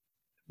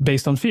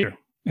based on fear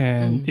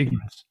and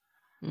ignorance.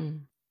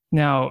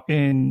 Now,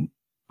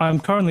 I'm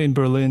currently in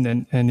Berlin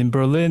and in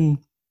Berlin,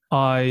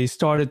 I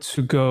started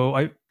to go,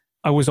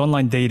 I was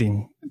online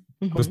dating.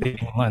 I was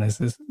dating online.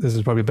 This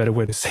is probably a better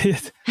way to say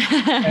it.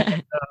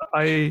 And,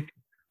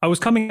 I was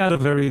coming out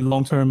of a very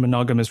long-term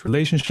monogamous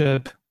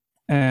relationship,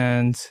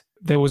 and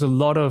there was a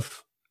lot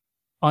of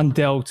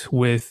undealt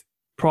with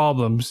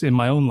problems in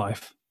my own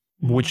life,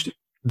 which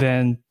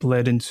then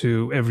bled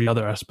into every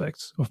other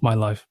aspect of my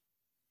life.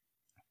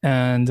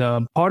 And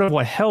part of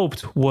what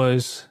helped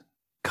was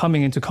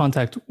coming into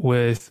contact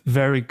with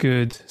very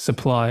good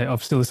supply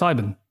of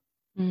psilocybin.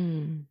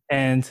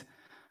 And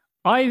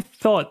I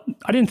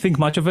didn't think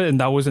much of it, and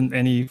that wasn't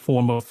any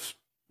form of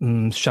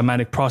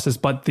shamanic process,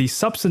 but the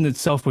substance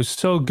itself was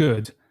so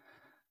good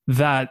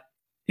that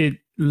it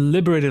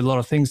liberated a lot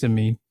of things in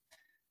me.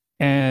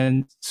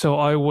 And so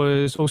I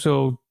was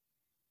also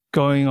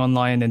going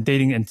online and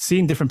dating and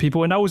seeing different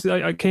people. And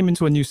I came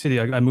into a new city.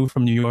 I moved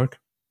from New York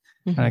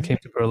and I came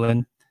to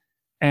Berlin,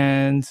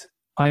 and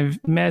I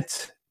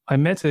met a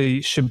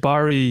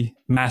Shibari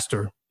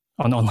master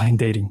on online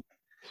dating.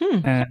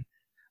 And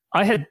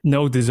I had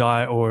no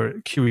desire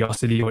or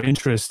curiosity or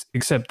interest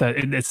except that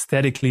it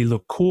aesthetically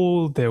looked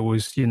cool. There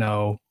was,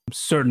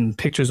 certain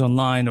pictures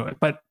online,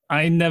 but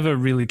I never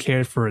really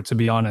cared for it, to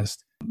be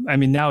honest. I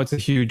mean, now it's a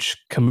huge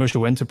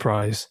commercial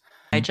enterprise.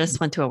 I just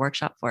went to a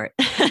workshop for it.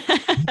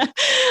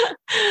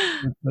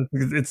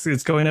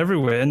 It's going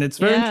everywhere, and it's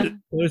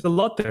there's a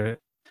lot there.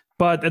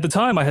 But at the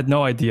time, I had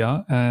no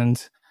idea,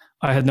 and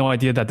I had no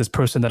idea that this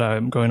person that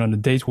I'm going on a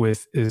date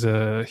with is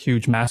a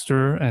huge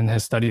master and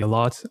has studied a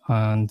lot.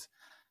 And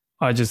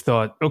I just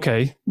thought,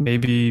 okay,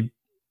 maybe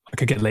I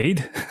could get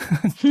laid.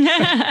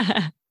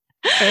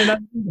 And I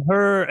meet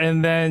her,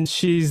 and then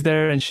she's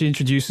there, and she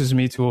introduces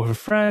me to all her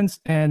friends,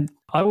 and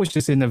I was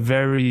just in a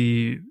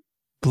very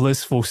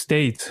blissful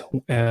state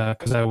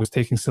because I was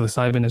taking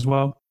psilocybin as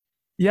well.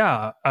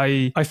 Yeah,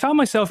 I found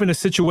myself in a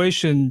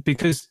situation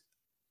because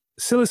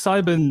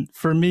psilocybin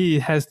for me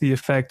has the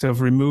effect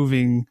of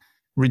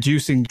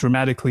reducing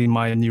dramatically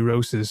my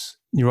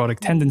neurotic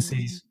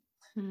tendencies.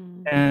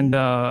 And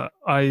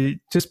I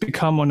just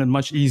become on a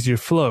much easier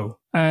flow.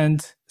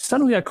 And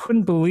suddenly I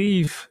couldn't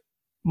believe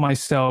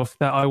myself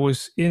that I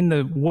was in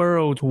a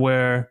world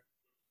where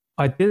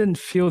I didn't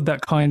feel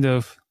that kind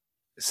of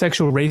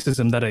sexual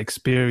racism that I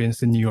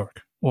experienced in New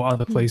York or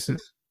other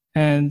places.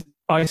 And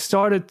I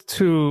started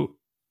to,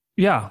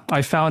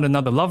 I found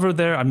another lover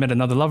there. I met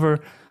another lover,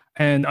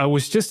 and I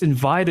was just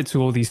invited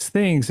to all these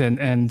things.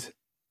 And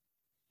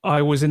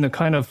I was in a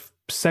kind of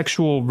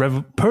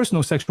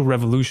personal sexual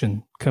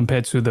revolution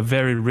compared to the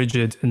very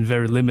rigid and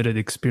very limited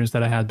experience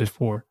that I had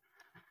before.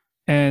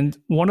 And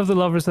one of the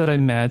lovers that I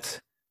met,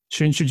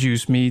 she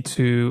introduced me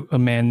to a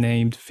man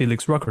named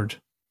Felix Ruckert.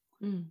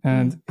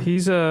 And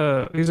he's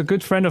a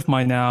good friend of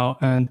mine now,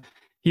 and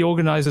he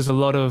organizes a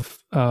lot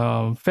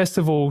of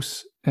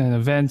festivals and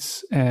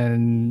events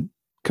and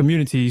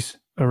communities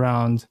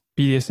around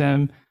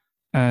BDSM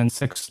and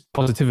sex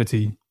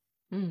positivity.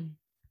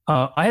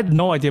 I had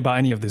no idea about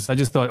any of this. I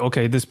just thought,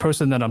 okay, this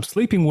person that I'm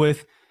sleeping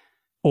with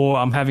or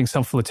I'm having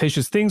some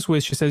flirtatious things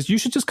with, she says, you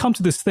should just come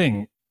to this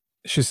thing,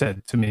 she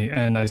said to me.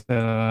 And I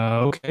said,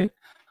 okay.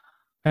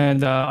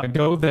 And I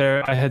go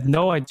there. I had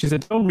no idea. She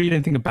said, don't read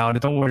anything about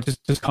it. Don't worry,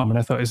 just come. And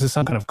I thought, is this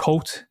some kind of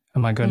cult?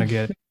 Am I going to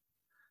get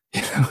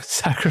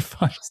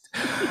sacrificed?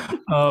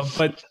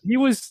 But he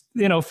was,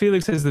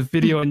 Felix has the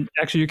video, and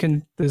actually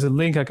there's a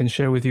link I can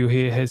share with you.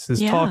 He has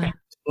this talk.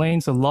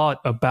 Explains a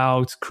lot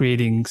about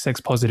creating sex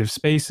positive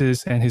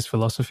spaces and his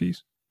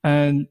philosophies.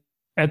 And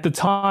at the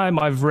time,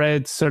 I've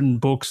read certain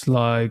books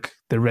like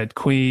The Red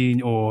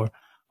Queen, or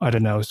I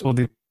don't know, all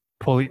the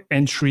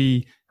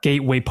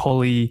gateway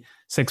poly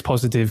sex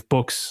positive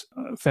books,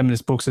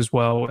 feminist books as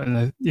well.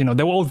 And,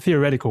 they were all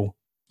theoretical.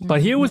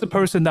 But here was a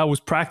person that was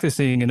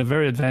practicing in a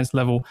very advanced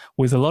level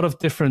with a lot of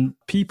different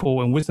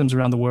people and wisdoms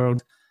around the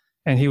world.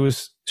 And he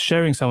was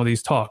sharing some of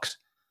these talks.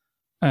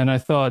 And I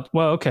thought,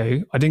 well,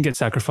 okay, I didn't get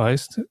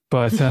sacrificed,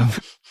 but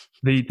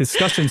the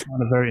discussion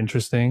sounded very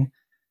interesting.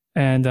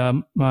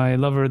 And my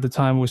lover at the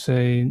time was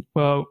saying,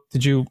 well,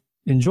 did you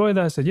enjoy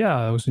that? I said,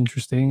 yeah, it was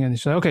interesting. And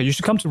she said, okay, you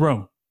should come to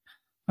Rome.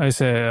 I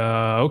said,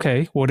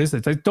 okay, what is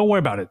it? Like, don't worry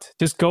about it.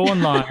 Just go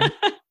online,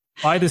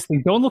 buy this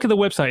thing. Don't look at the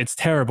website. It's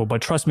terrible,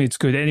 but trust me, it's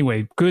good.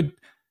 Anyway, good.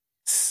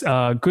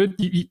 Don't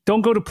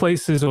go to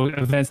places or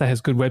events that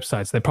has good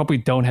websites. They probably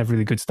don't have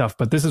really good stuff,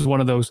 but this is one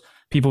of those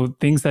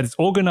things that is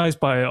organized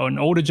by an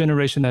older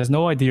generation that has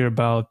no idea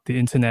about the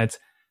internet,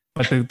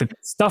 but the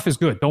stuff is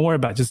good. Don't worry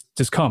about it.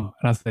 Just come.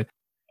 And I said,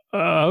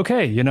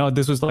 okay,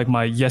 this was like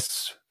my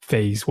yes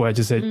phase where I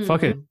just said,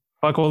 fuck it.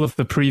 Fuck all of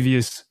the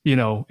previous,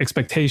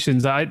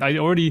 expectations. I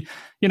already,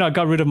 I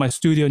got rid of my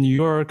studio in New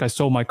York. I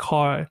sold my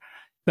car.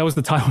 That was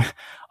the time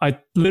I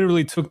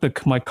literally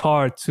took my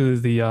car to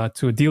a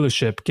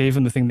dealership, gave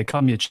them the thing, they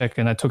cut me a check,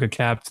 and I took a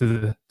cab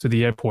to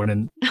the airport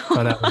and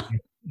got out.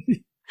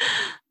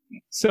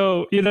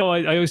 So,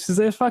 I always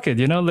say, fuck it,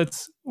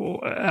 let's,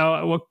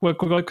 what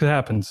could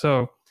happen?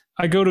 So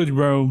I go to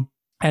Rome,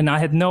 and I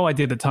had no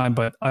idea at the time,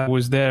 but I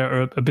was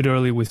there a bit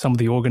early with some of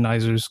the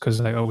organizers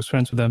because I was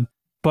friends with them.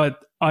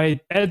 But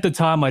at the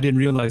time, I didn't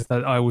realize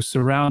that I was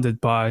surrounded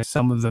by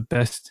some of the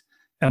best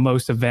and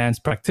most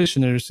advanced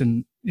practitioners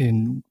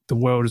in the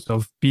worlds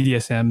of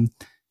BDSM,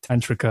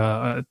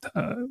 tantrika,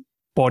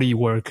 body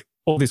work,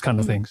 all these kind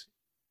of things.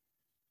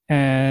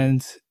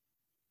 And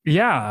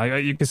yeah,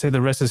 you could say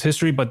the rest is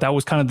history, but that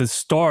was kind of the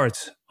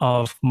start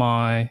of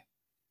my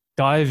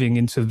diving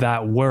into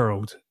that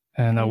world.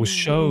 And I was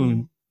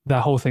shown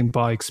that whole thing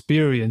by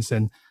experience.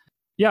 And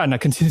yeah, and I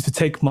continue to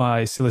take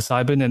my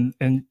psilocybin.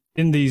 And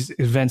in these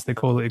events, they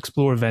call it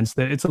explore events.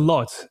 It's a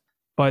lot,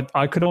 but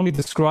I could only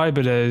describe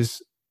it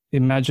as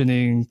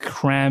imagining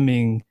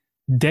cramming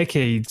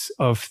decades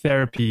of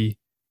therapy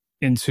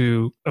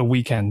into a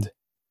weekend,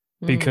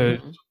 because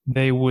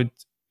they would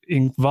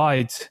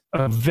invite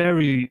a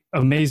very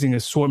amazing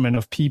assortment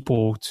of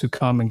people to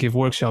come and give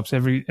workshops,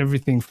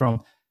 everything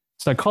from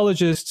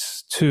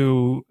psychologists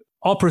to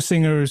opera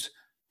singers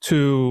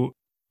to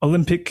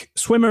Olympic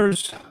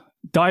swimmers,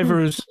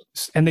 divers,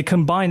 and they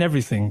combine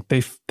everything.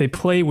 They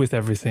play with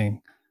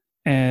everything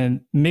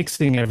and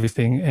mixing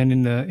everything. And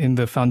in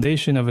the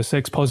foundation of a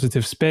sex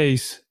positive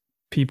space,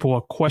 people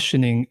are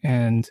questioning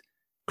and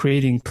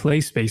creating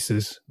play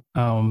spaces.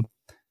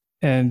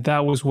 And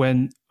that was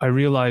when I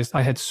realized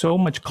I had so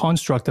much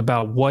construct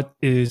about what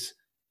is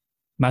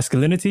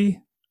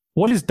masculinity,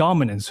 what is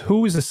dominance,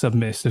 who is a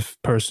submissive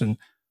person,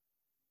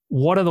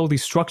 what are all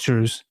these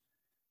structures.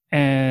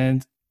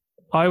 And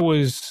I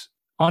was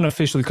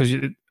unofficially, because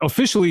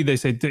officially they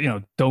say,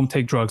 don't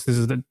take drugs.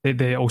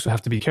 They also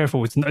have to be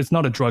careful. It's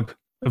not a drug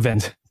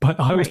event, but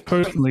I was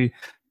personally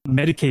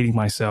medicating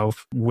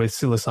myself with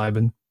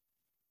psilocybin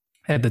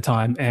at the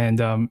time.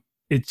 And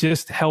it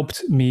just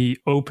helped me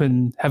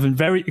have a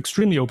very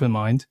extremely open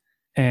mind,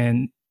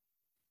 and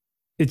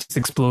it just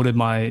exploded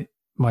my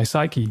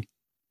psyche.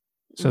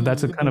 So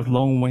that's a kind of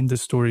long-winded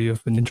story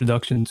of an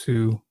introduction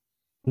to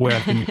where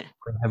I've been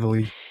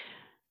heavily.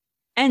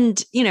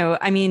 And,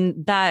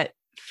 that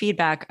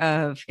feedback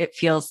of it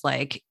feels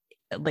like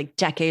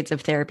decades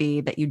of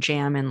therapy that you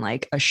jam in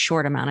like a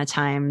short amount of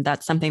time.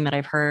 That's something that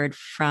I've heard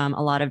from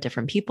a lot of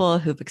different people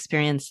who've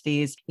experienced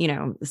these,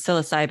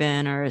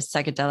 psilocybin or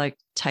psychedelic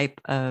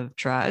type of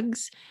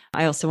drugs.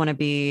 I also want to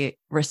be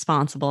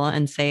responsible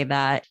and say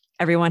that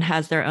everyone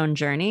has their own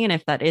journey. And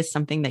if that is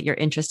something that you're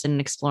interested in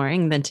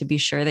exploring, then to be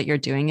sure that you're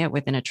doing it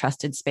within a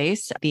trusted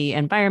space. The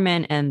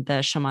environment and the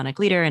shamanic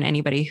leader and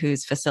anybody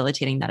who's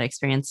facilitating that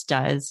experience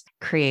does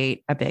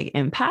create a big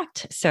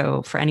impact.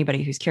 So for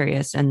anybody who's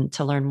curious and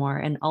to learn more,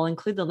 and I'll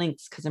include the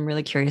links because I'm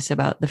really curious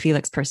about the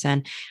Felix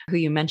person who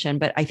you mentioned,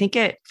 but I think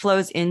it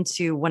flows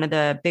into one of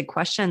the big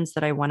questions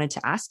that I wanted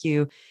to ask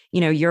you.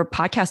 Your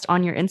podcast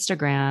on your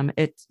Instagram,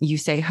 you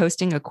say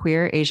hosting a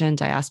queer Asian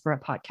diaspora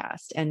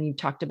podcast, and you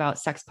talked about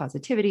sex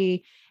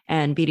positivity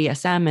and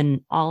BDSM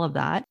and all of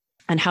that,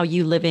 and how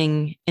you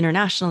living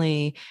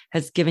internationally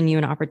has given you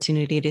an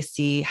opportunity to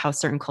see how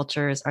certain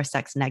cultures are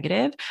sex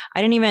negative.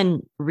 I didn't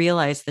even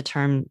realize the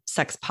term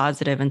sex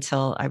positive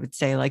until I would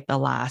say like the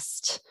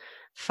last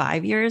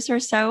 5 years or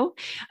so.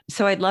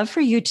 So I'd love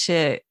for you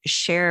to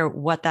share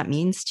what that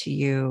means to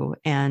you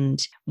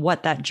and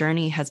what that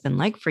journey has been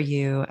like for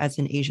you as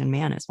an Asian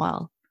man as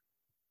well.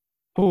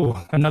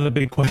 Oh, another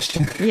big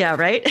question. Yeah,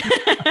 right?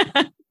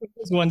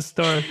 There's one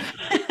star.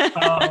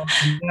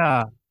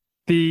 Yeah.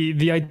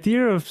 The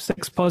idea of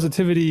sex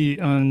positivity,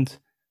 and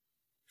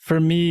for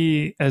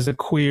me as a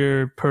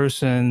queer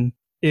person,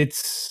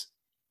 it's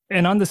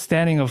an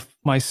understanding of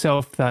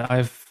myself that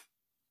I've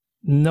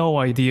no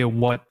idea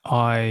what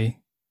I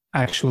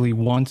actually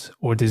want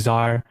or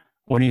desire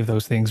or any of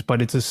those things,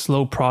 but it's a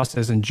slow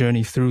process and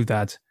journey through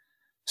that.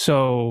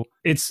 So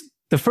it's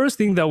the first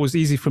thing that was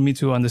easy for me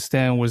to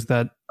understand was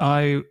that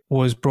I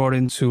was brought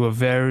into a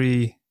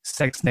very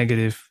sex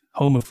negative,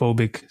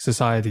 homophobic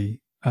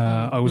society.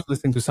 I was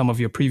listening to some of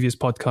your previous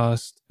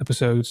podcast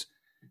episodes,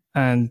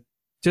 and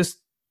just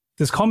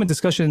this common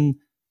discussion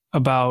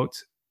about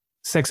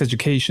sex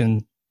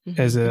education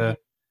as a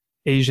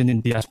Asian in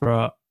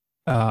diaspora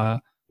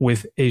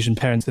with Asian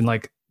parents, and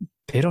like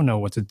they don't know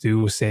what to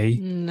do or say.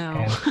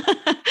 No.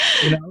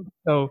 And,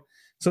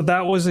 so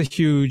that was a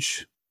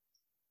huge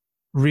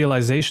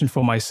realization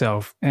for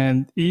myself.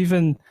 And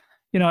even,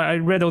 I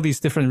read all these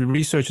different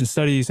research and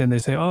studies, and they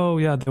say, oh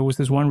yeah, there was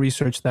this one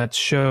research that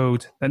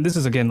showed, and this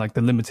is again like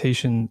the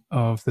limitation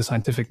of the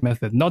scientific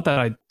method. Not that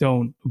I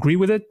don't agree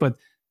with it, but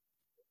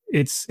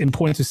it's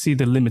important to see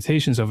the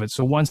limitations of it.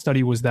 So one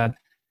study was that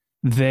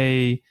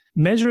they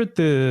measured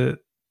the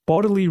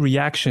bodily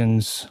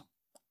reactions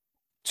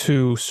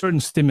to certain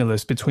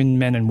stimulus between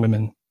men and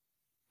women.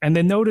 And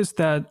they noticed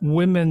that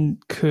women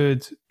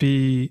could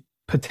be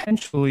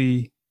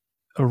potentially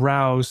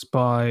aroused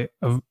by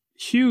a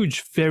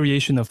huge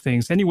variation of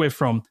things, anywhere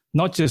from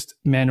not just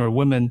men or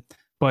women,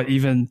 but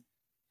even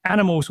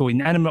animals or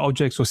inanimate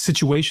objects or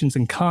situations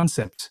and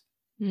concepts.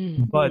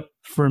 But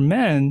for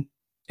men,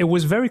 it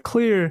was very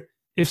clear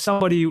if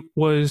somebody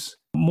was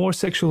more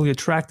sexually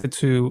attracted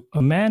to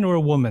a man or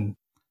a woman,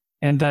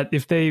 and that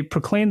if they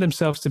proclaim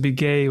themselves to be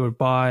gay or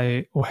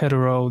bi or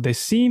hetero, they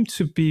seem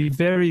to be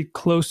very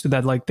close to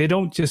that. Like they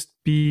don't just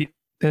be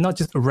they're not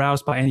just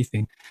aroused by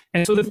anything.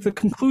 And so the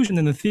conclusion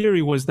and the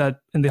theory was that,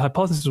 and the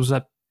hypothesis was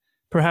that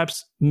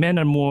perhaps men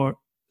are more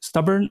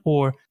stubborn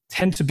or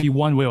tend to be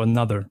one way or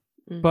another.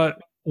 Mm-hmm.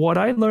 But what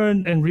I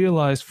learned and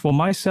realized for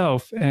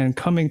myself and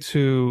coming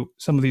to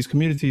some of these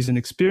communities and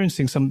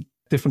experiencing some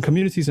different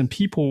communities and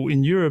people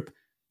in Europe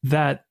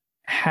that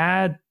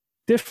had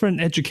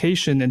different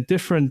education and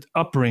different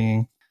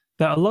upbringing,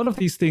 that a lot of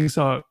these things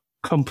are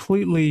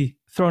completely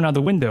thrown out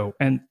the window.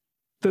 And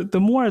the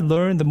more I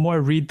learn, the more I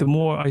read, the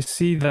more I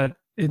see that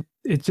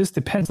it just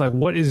depends, like,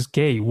 what is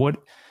gay?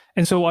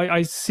 And so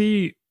I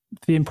see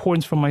the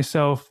importance for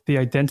myself, the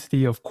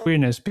identity of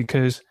queerness,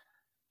 because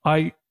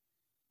I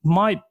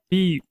might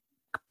be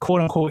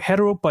quote unquote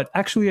hetero, but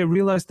actually I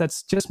realize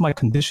that's just my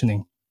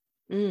conditioning.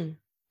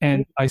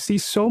 And I see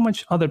so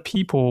much other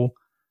people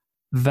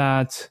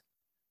that,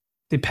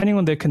 depending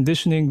on their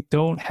conditioning,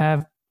 don't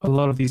have a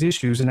lot of these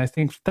issues. And I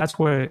think that's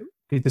where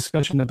the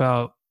discussion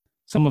about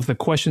some of the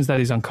questions that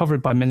is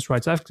uncovered by men's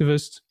rights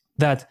activists,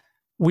 that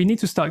we need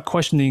to start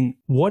questioning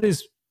what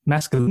is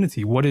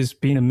masculinity, what is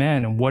being a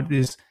man, and what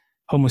is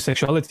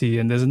homosexuality.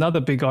 And there's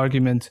another big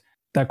argument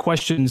that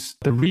questions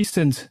the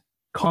recent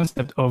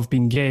concept of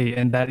being gay,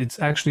 and that it's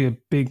actually a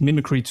big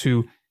mimicry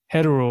to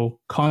hetero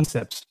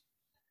concepts.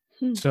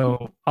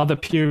 So other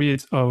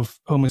periods of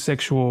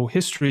homosexual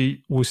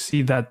history will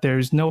see that there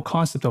is no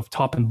concept of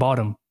top and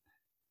bottom,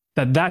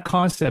 that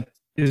concept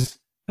is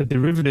a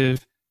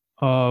derivative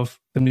of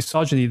the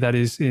misogyny that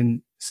is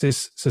in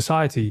cis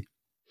society.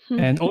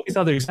 And all these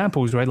other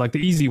examples, right? Like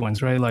the easy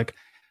ones, right? Like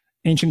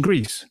ancient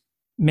Greece,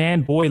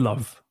 man-boy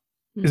love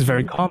is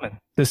very common.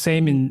 The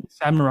same in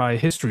samurai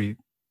history,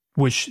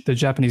 which the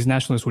Japanese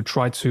nationalists would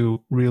try to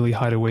really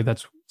hide away.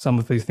 That's some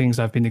of the things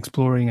I've been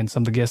exploring and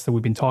some of the guests that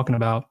we've been talking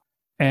about.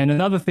 And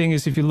another thing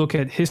is, if you look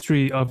at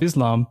history of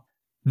Islam,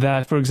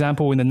 that, for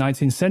example, in the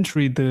 19th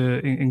century,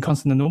 in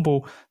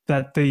Constantinople,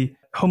 that the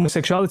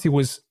homosexuality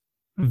was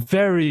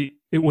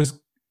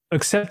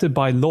accepted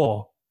by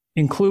law,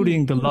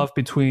 including the love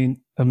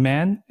between a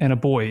man and a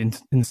boy, in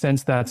the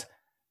sense that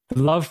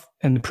the love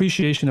and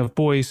appreciation of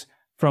boys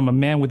from a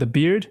man with a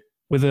beard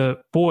with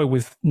a boy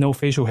with no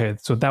facial hair.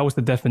 So that was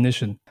the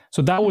definition.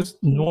 So that was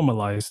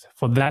normalized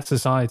for that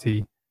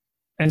society.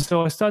 And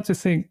so I started to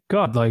think,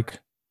 God, like,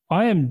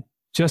 I am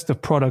just a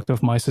product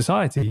of my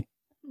society.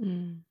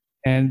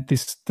 And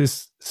this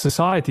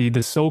society,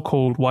 the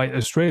so-called white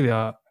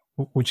Australia,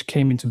 which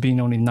came into being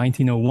only in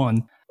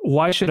 1901,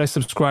 why should I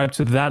subscribe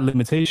to that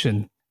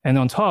limitation? And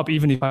on top,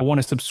 even if I want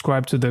to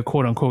subscribe to the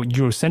quote-unquote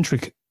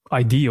Eurocentric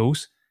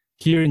ideals,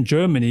 here in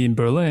Germany, in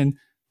Berlin,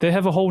 they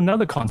have a whole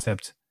nother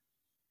concept.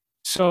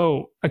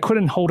 So I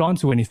couldn't hold on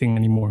to anything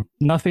anymore.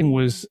 Nothing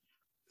was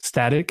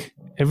static.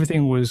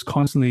 Everything was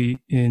constantly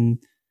in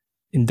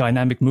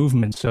dynamic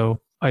movement. So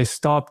I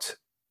stopped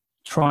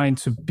trying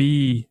to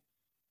be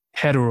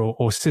hetero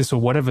or cis or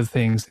whatever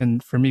things.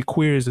 And for me,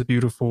 queer is a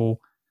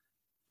beautiful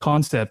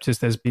concept,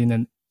 just as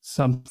being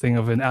something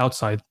of an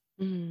outside.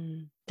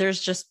 There's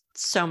just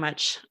so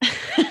much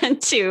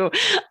to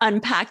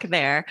unpack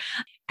there.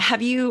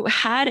 Have you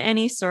had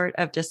any sort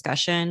of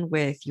discussion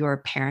with your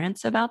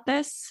parents about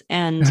this?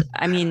 And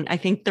I mean, I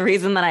think the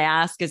reason that I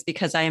ask is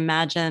because I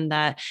imagine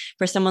that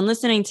for someone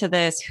listening to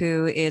this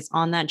who is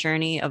on that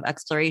journey of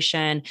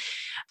exploration,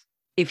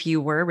 if you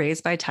were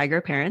raised by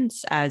tiger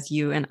parents, as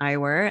you and I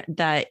were,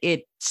 that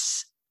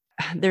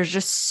there's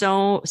just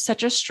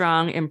such a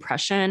strong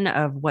impression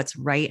of what's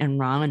right and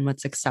wrong and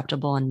what's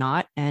acceptable and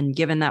not. And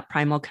given that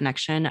primal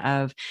connection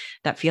of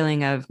that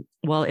feeling of,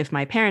 well, if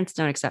my parents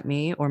don't accept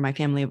me or my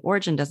family of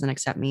origin doesn't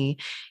accept me,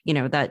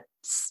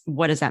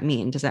 what does that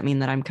mean? Does that mean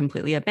that I'm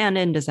completely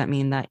abandoned? Does that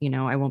mean that,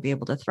 I won't be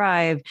able to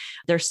thrive?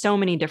 There's so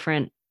many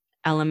different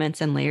elements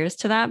and layers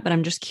to that. But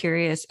I'm just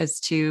curious as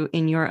to,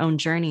 in your own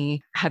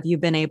journey, have you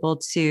been able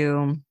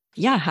to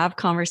have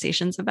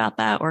conversations about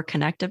that or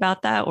connect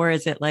about that? Or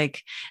is it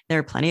like, there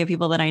are plenty of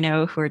people that I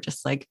know who are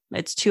just like,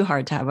 it's too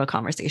hard to have a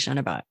conversation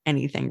about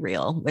anything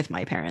real with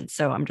my parents,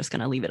 so I'm just going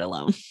to leave it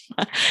alone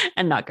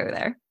and not go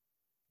there?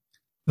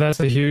 That's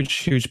a huge,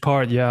 huge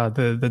part. Yeah.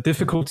 The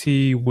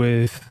difficulty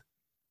with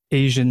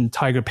Asian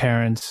tiger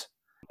parents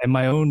and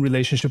my own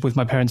relationship with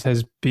my parents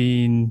has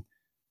been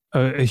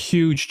a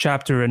huge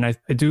chapter. And I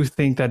do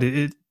think that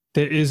it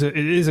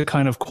is a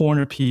kind of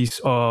corner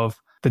piece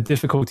of the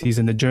difficulties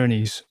and the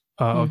journeys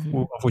of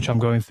which I'm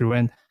going through.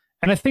 And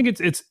I think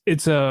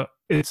it's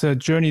a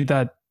journey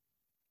that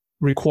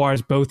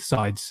requires both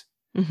sides.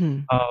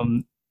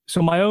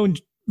 So my own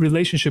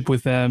relationship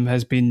with them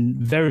has been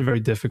very,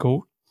 very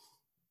difficult.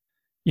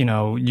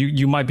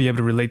 You might be able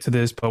to relate to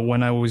this, but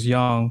when I was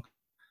young,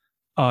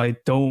 I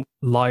don't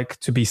like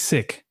to be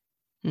sick.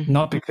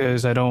 Not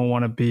because I don't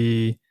want to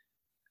be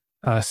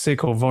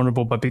sick or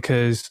vulnerable, but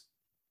because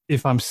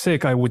if I'm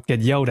sick, I would get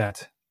yelled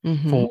at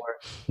for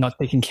not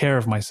taking care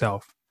of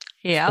myself.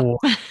 Or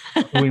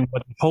doing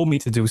what they told me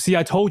to do. See,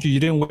 I told you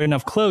didn't wear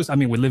enough clothes. I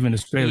mean, we live in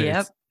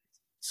Australia. It's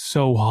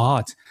so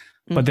hot.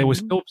 But they were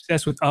so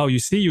obsessed with, you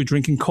see, you're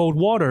drinking cold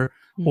water,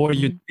 or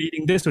you're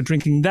eating this or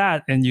drinking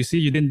that, and you see,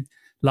 you didn't,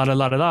 la, la,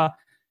 la, la, la.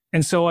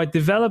 And so I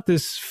developed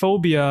this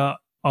phobia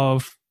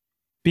of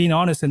being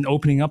honest and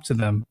opening up to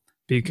them,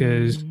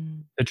 because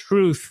the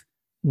truth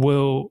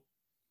will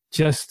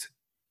just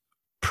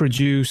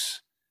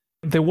produce.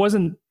 There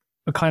wasn't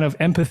a kind of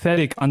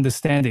empathetic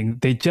understanding.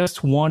 They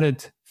just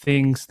wanted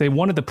things. They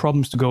wanted the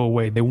problems to go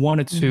away. They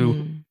wanted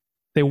to.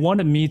 They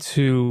wanted me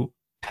to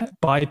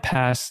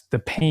bypass the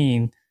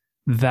pain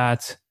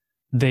that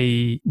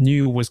they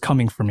knew was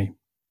coming for me.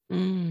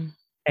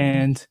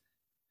 And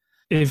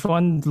if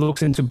one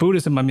looks into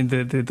Buddhism, I mean,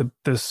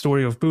 the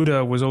story of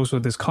Buddha was also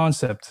this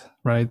concept,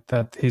 right?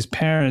 That his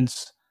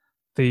parents,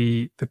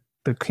 the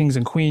kings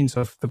and queens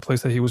of the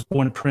place that he was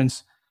born a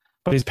prince,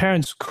 but his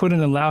parents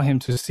couldn't allow him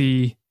to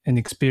see and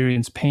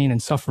experience pain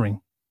and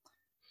suffering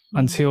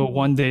until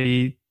one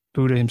day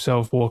Buddha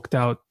himself walked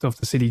out of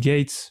the city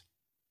gates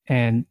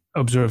and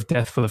observed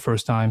death for the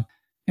first time,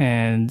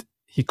 and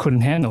he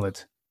couldn't handle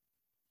it.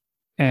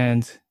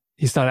 And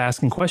he started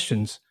asking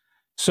questions.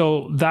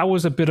 So that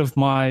was a bit of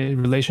my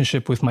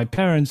relationship with my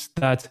parents,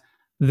 that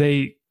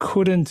they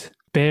couldn't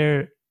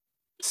bear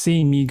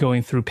seeing me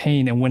going through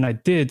pain. And when I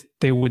did,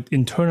 they would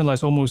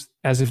internalize almost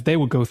as if they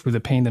would go through the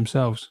pain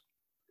themselves.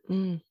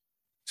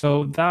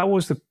 So that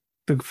was the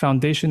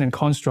foundation and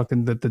construct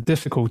and the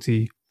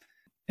difficulty.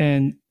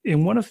 And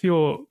in one of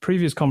your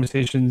previous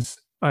conversations,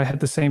 I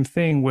had the same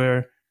thing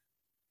where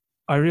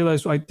I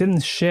realized I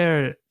didn't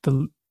share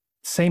the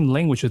same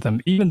language with them,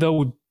 even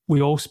though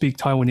we all speak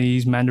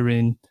Taiwanese,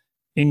 Mandarin,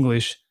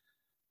 English,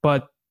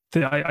 but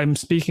I'm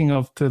speaking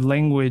of the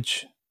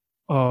language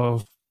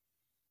of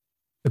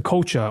the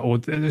culture or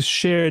the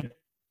shared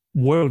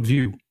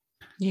worldview.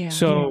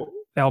 So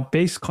our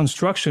base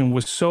construction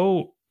was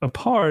so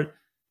apart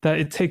that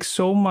it takes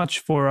so much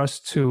for us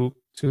to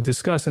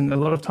discuss. And a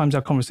lot of times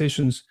our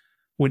conversations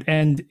would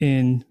end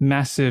in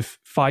massive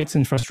fights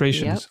and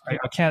frustrations.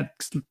 I can't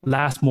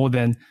last more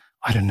than,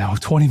 I don't know,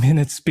 20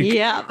 minutes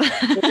speaking.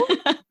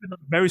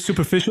 Very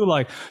superficial,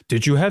 like,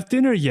 did you have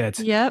dinner yet?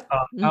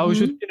 How was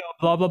your,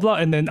 blah, blah, blah.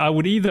 And then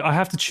I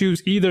have to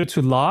choose either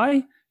to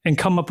lie and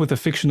come up with a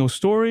fictional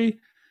story,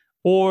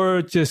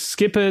 or just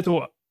skip it,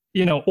 or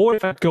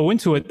if I go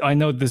into it, I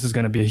know this is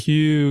going to be a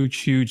huge,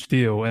 huge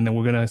deal. And then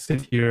we're going to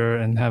sit here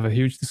and have a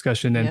huge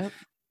discussion. And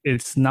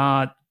it's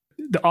not,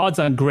 the odds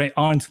aren't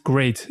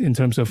great in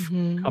terms of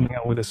coming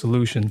out with a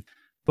solution.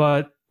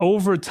 But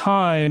over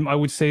time, I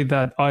would say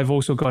that I've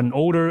also gotten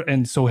older,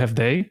 and so have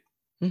they,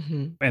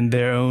 and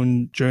their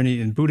own journey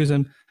in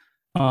Buddhism.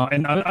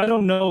 And I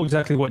don't know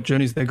exactly what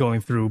journeys they're going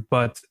through,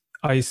 but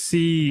I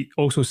see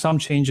also some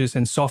changes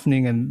and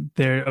softening in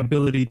their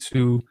ability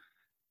to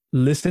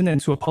listen and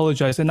to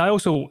apologize. And I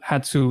also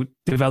had to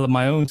develop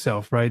my own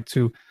self, right?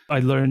 I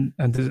learned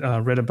and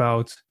read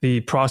about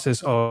the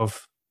process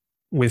of,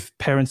 with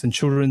parents and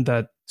children,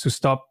 that to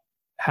stop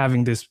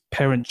having this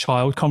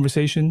parent-child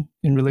conversation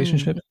in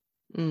relationships.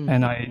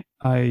 And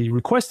I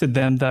requested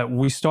them that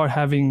we start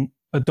having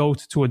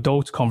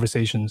adult-to-adult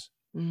conversations.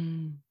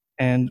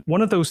 And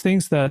one of those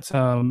things that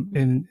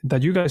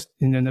that you guys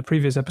in the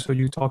previous episode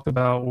you talked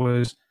about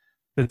was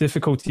the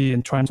difficulty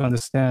in trying to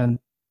understand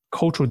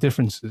cultural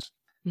differences.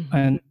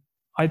 And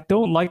I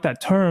don't like that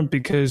term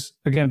because,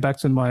 again, back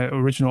to my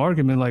original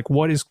argument, like,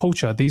 what is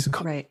culture? These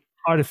are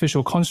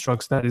artificial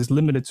constructs that is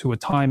limited to a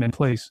time and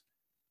place.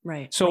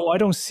 So I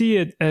don't see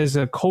it as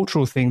a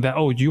cultural thing that,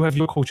 oh, you have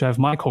your culture, I have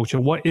my culture.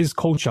 What is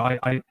culture?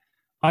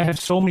 I have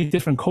so many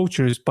different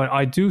cultures, but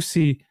I do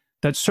see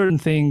that certain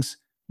things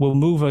will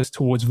move us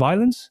towards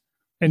violence,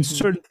 and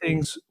certain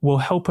things will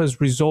help us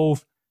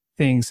resolve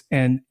things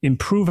and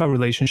improve our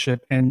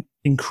relationship and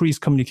increase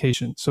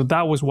communication. So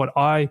that was what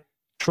I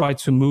tried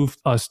to move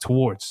us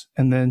towards.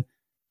 And then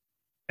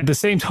at the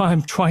same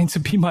time, trying to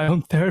be my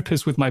own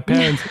therapist with my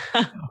parents,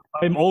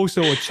 I'm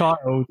also a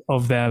child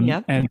of them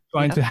and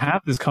trying to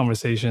have this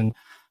conversation.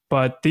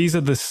 But these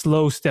are the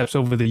slow steps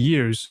over the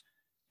years.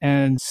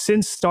 And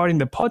since starting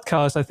the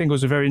podcast, I think it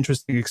was a very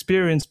interesting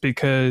experience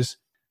because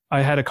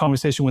I had a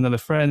conversation with another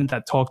friend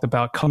that talked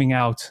about coming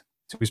out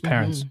to his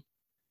parents.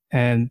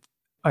 And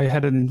I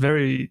had a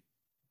very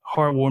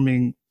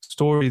heartwarming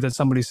story that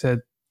somebody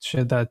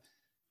shared that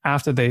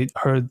after they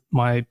heard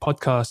my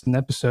podcast and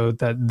episode,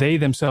 that they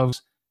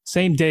themselves,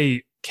 same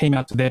day, came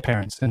out to their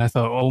parents. And I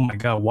thought, oh my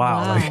God,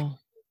 wow.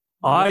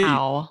 Like,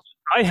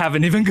 I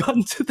haven't even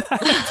gotten to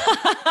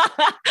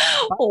that.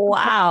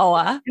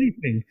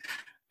 Anything.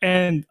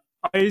 And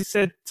I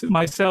said to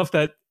myself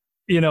that,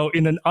 in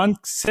an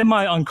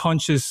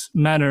semi-unconscious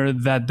manner,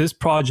 that this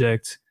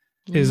project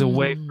is a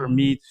way for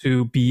me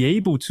to be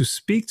able to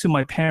speak to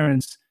my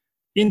parents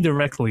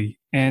indirectly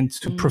and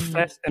to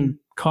profess and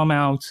come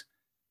out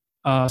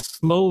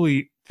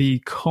slowly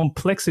the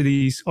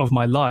complexities of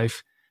my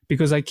life,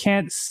 because I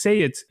can't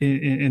say it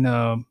in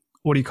a,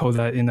 what do you call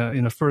that, in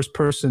a first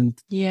person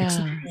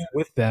experience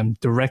with them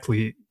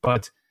directly,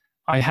 but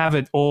I have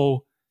it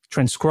all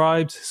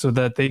transcribed so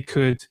that they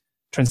could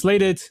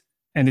translate it,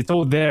 and it's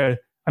all there.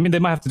 I mean, they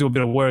might have to do a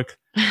bit of work.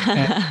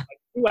 And I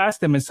do ask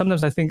them, and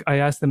sometimes I think I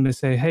ask them to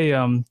say, hey,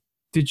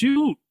 did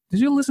you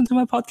listen to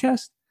my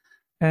podcast?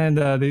 And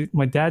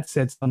my dad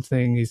said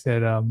something. He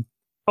said,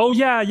 oh, oh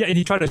yeah, yeah. And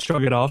he tried to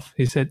shrug it off.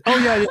 He said, oh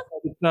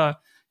yeah,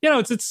 yeah.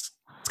 It's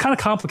kind of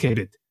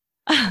complicated.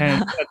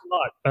 And that's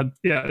a lot.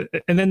 Yeah.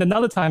 And then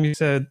another time he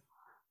said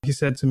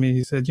to me,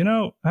 he said,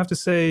 I have to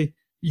say,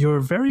 you're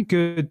very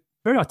good,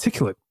 very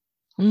articulate.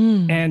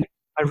 And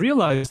I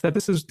realized that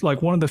this is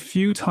like one of the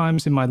few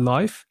times in my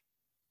life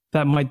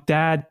that my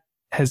dad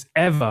has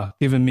ever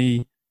given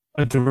me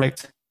a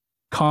direct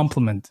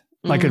compliment,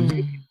 like a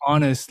really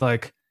honest,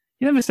 like,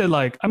 he never said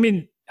like, I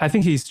mean, I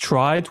think he's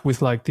tried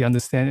with like the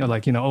understanding of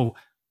like, oh,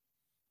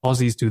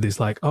 Aussies do this,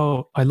 like,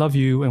 oh, I love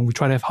you. And we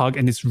try to have a hug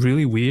and it's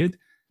really weird.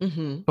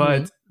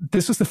 But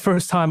this was the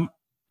first time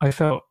I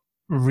felt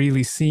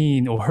really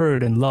seen or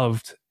heard and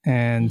loved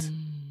and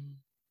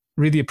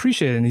really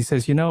appreciated. And he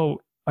says,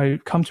 I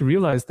come to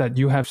realize that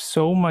you have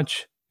so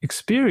much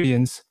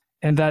experience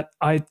and that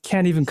I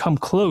can't even come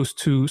close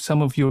to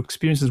some of your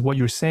experiences, what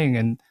you're saying.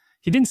 And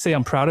he didn't say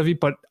I'm proud of you,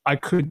 but I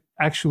could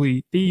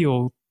actually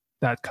feel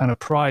that kind of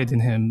pride in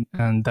him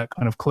and that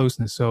kind of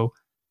closeness. So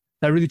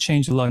that really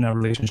changed a lot in our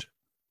relationship.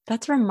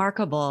 That's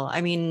remarkable.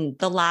 I mean,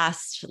 the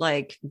last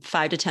like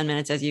 5 to 10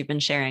 minutes as you've been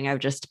sharing, I've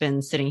just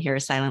been sitting here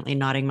silently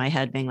nodding my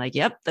head, being like,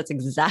 yep, that's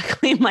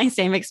exactly my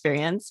same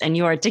experience. And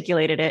you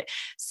articulated it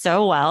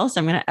so well. So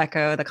I'm going to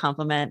echo the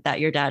compliment that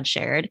your dad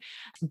shared.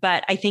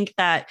 But I think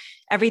that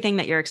everything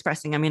that you're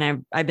expressing, I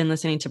mean, I've been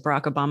listening to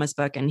Barack Obama's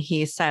book, and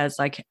he says,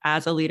 like,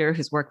 as a leader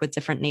who's worked with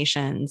different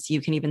nations,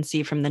 you can even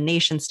see from the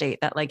nation state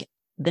that like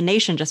the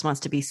nation just wants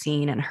to be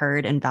seen and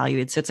heard and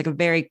valued. So it's like a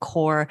very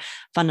core,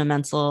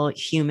 fundamental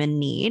human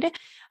need,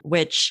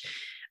 which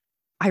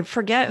I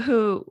forget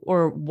who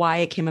or why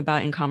it came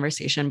about in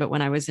conversation. But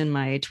when I was in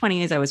my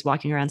 20s, I was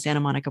walking around Santa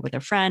Monica with a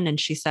friend, and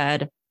she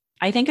said,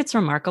 I think it's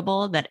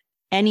remarkable that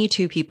any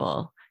two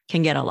people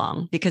can get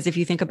along, because if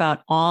you think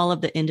about all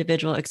of the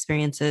individual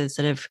experiences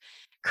that have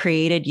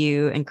created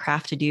you and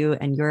crafted you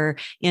and your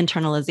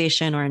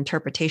internalization or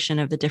interpretation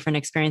of the different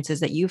experiences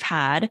that you've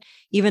had,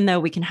 even though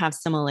we can have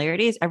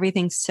similarities,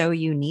 everything's so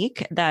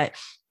unique that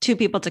two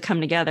people to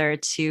come together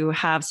to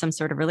have some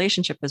sort of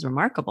relationship is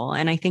remarkable.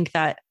 And I think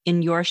that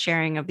in your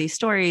sharing of these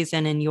stories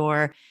and in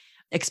your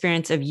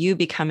experience of you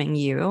becoming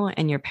you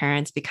and your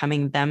parents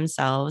becoming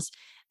themselves,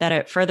 that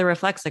it further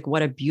reflects like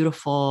what a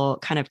beautiful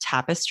kind of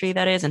tapestry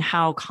that is and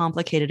how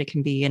complicated it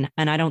can be.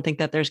 And I don't think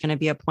that there's going to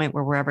be a point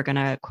where we're ever going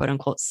to quote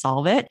unquote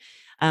solve it,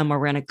 or we're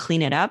going to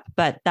clean it up.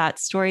 But that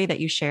story that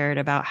you shared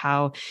about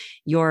how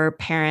your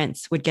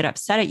parents would get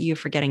upset at you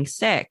for getting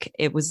sick,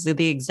 it was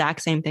the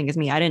exact same thing as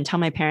me. I didn't tell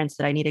my parents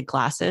that I needed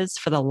glasses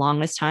for the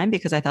longest time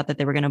because I thought that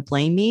they were going to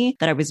blame me,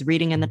 that I was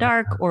reading in the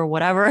dark or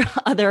whatever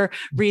other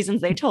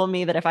reasons they told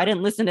me that if I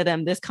didn't listen to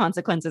them, this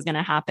consequence is going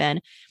to happen.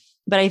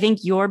 But I think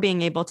you're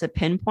being able to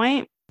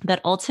pinpoint that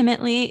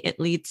ultimately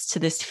it leads to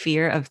this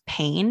fear of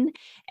pain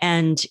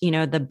and,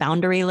 the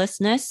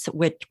boundarylessness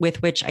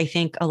with which I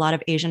think a lot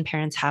of Asian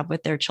parents have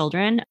with their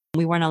children.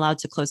 We weren't allowed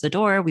to close the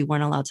door. We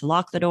weren't allowed to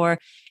lock the door,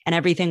 and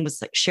everything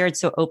was like shared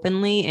so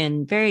openly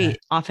in very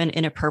often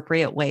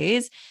inappropriate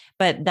ways.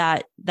 But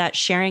that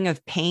sharing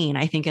of pain,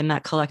 I think in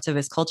that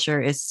collectivist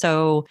culture is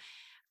so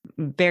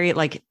very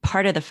like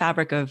part of the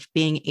fabric of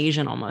being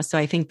Asian almost. So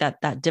I think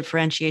that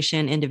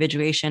differentiation,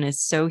 individuation is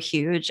so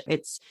huge.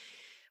 It's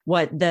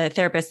what the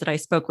therapist that I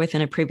spoke with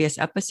in a previous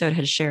episode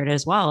had shared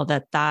as well,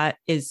 that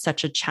is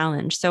such a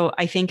challenge. So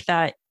I think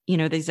that,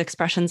 these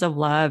expressions of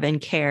love and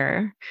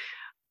care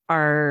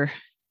are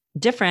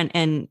different,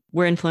 and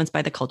we're influenced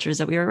by the cultures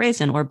that we were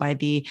raised in or by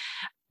the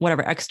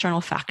whatever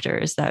external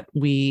factors that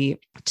we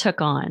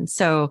took on.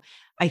 So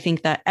I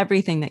think that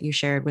everything that you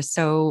shared was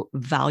so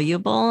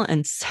valuable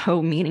and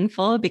so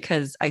meaningful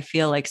because I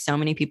feel like so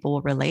many people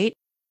will relate.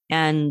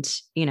 And,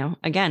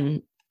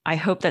 again, I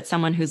hope that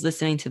someone who's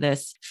listening to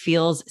this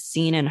feels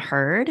seen and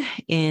heard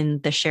in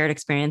the shared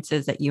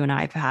experiences that you and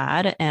I have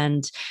had,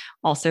 and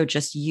also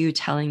just you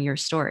telling your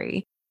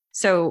story.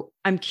 So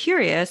I'm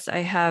curious, I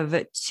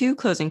have 2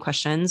 closing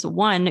questions.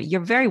 One, you're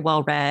very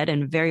well read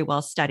and very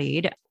well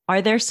studied. Are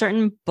there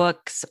certain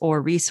books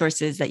or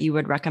resources that you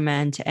would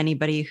recommend to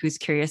anybody who's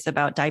curious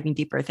about diving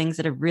deeper, things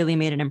that have really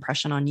made an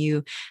impression on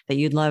you that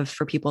you'd love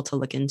for people to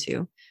look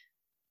into?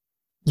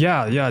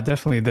 Yeah,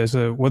 definitely. There's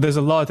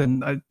a lot,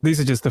 and these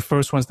are just the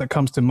first ones that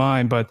comes to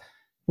mind. But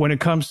when it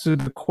comes to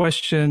the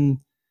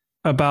question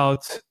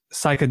about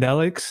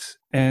psychedelics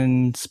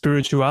and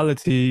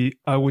spirituality,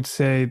 I would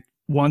say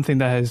one thing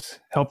that has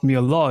helped me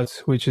a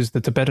lot, which is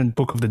the Tibetan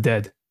Book of the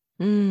Dead.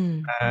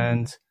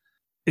 And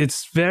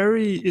it's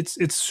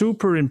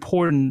super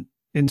important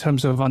in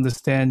terms of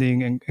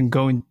understanding and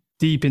going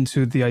deep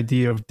into the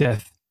idea of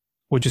death,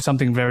 which is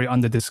something very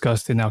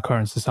under-discussed in our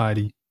current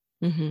society.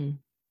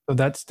 So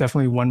that's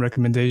definitely one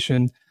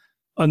recommendation.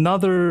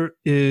 Another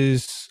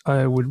is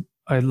I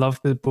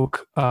love the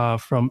book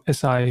from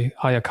S.I.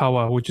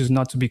 Hayakawa, which is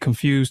not to be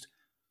confused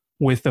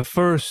with the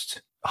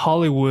first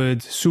Hollywood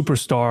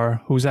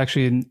superstar, who's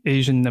actually an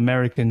Asian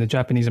American, a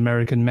Japanese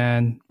American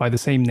man by the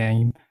same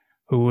name,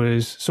 who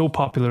was so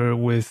popular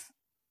with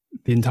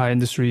the entire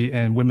industry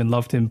and women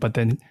loved him. But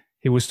then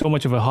he was so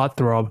much of a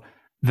heartthrob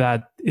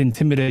that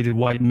intimidated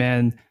white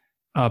men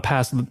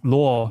passed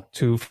law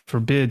to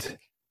forbid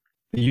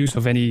the use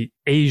of any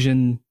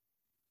Asian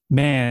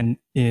man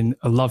in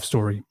a love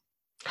story.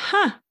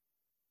 Huh.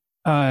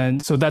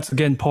 And so that's,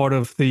 again, part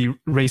of the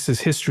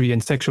racist history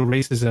and sexual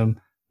racism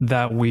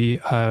that we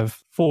have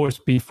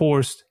been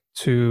forced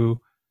to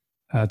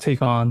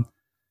take on.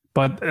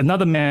 But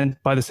another man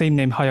by the same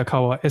name,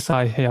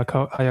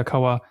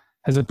 Hayakawa,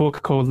 has a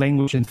book called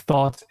Language in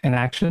Thought and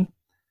Action.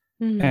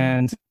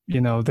 And,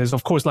 there's,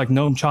 of course, like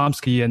Noam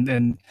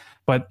Chomsky,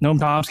 but Noam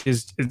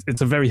Chomsky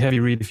it's a very heavy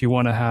read if you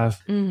want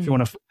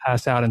to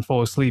pass out and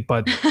fall asleep.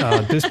 But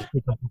this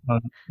book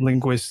on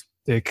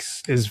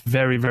linguistics is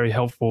very, very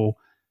helpful.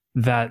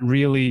 That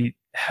really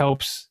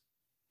helps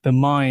the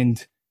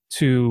mind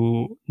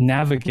to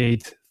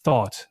navigate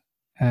thought.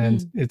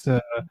 And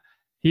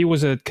he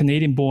was a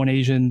Canadian-born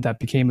Asian that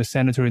became a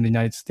senator in the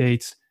United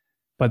States.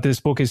 But this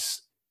book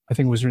I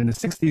think it was written in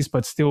the 60s,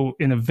 but still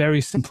in a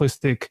very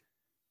simplistic,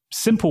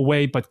 simple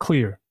way, but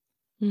clear.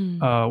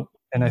 And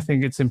I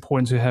think it's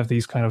important to have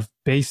these kind of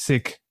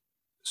basic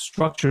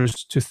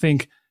structures to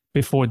think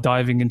before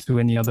diving into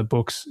any other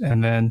books.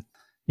 And then,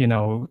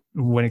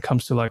 when it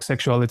comes to like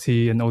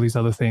sexuality and all these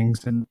other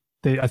things, and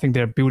I think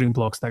they're building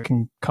blocks that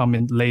can come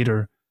in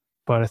later.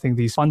 But I think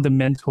these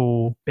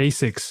fundamental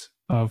basics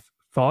of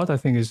thought, I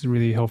think, is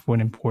really helpful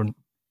and important.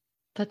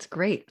 That's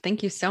great.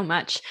 Thank you so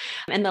much.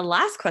 And the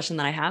last question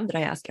that I have that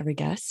I ask every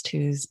guest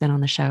who's been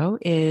on the show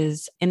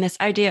is, in this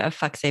idea of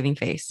fuck saving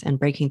face and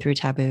breaking through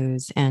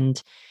taboos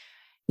and,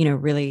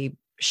 really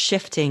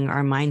shifting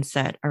our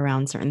mindset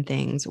around certain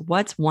things,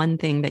 what's one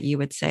thing that you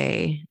would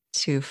say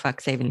to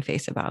fuck saving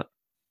face about?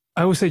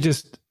 I would say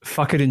just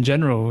fuck it in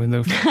general. In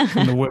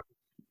the word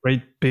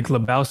Great Big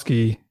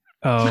Lebowski,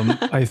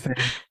 I think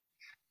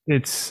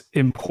it's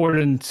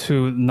important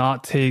to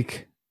not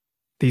take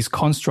these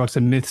constructs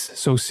and myths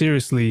so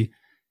seriously.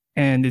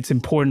 And it's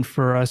important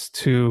for us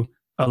to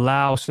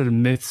allow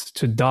certain myths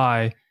to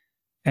die.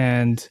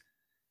 And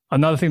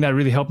another thing that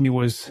really helped me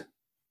was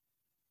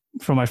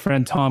from my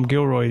friend Tom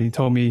Gilroy. He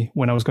told me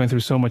when I was going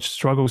through so much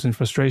struggles and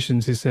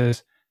frustrations, he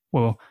says,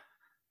 well,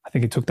 I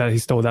think he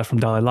stole that from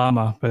Dalai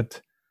Lama,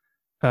 but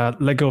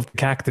let go of the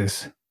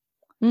cactus.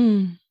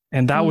 And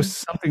that was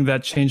something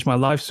that changed my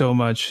life so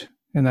much.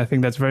 And I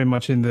think that's very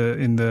much in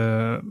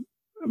the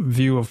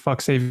view of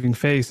fuck saving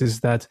face,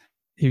 is that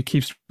he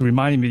keeps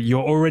reminding me,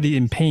 you're already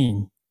in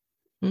pain.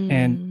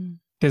 And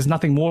there's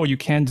nothing more you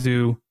can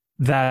do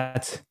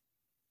that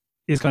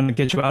is going to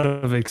get you out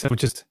of it except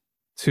just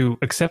to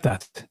accept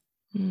that.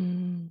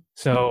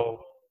 So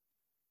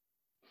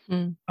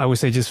I would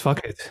say just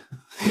fuck it.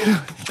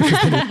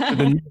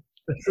 Because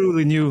the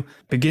truly new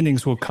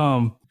beginnings will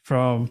come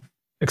from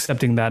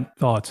accepting that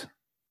thought.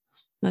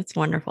 That's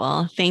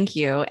wonderful. Thank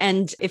you.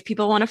 And if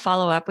people want to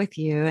follow up with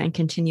you and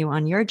continue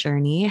on your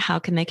journey, how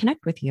can they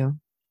connect with you?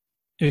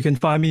 You can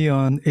find me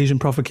on Asian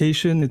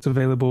Provocation. It's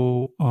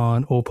available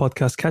on all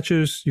podcast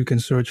catchers. You can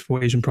search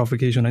for Asian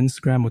Provocation on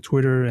Instagram or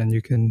Twitter, and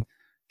you can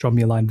drop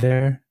me a line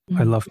there.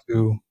 I'd love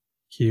to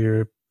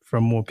hear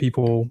from more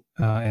people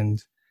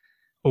and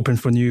open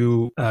for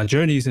new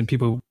journeys, and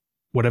people,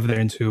 whatever they're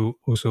into,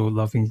 also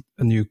loving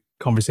a new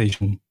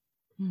conversation.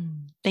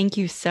 Thank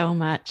you so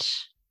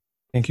much.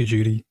 Thank you,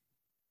 Judy.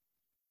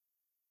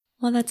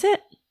 Well, that's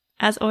it.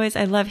 As always,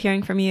 I love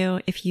hearing from you.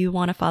 If you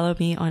want to follow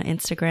me on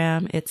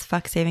Instagram, it's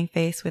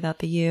fucksavingface without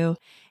the U.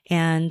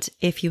 And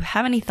if you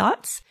have any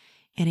thoughts,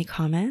 any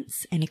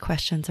comments, any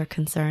questions or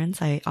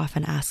concerns, I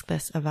often ask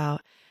this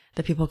about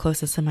the people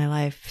closest in my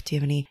life. Do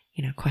you have any,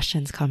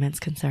 questions, comments,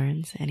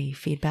 concerns, any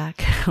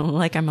feedback?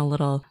 Like I'm a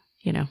little,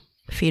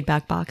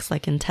 feedback box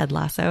like in Ted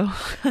Lasso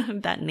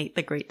that Nate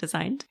the Great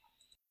designed.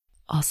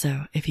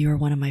 Also, if you were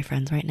one of my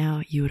friends right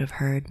now, you would have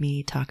heard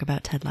me talk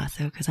about Ted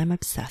Lasso because I'm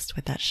obsessed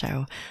with that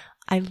show.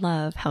 I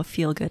love how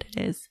feel good it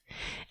is.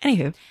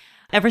 Anywho,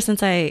 ever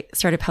since I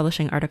started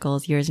publishing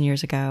articles years and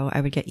years ago,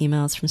 I would get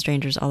emails from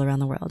strangers all around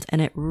the world.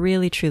 And it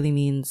really, truly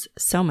means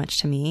so much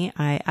to me.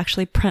 I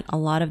actually print a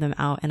lot of them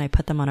out and I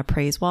put them on a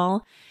praise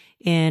wall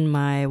in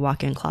my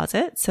walk-in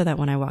closet so that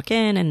when I walk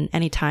in and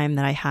any time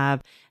that I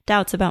have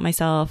doubts about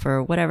myself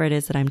or whatever it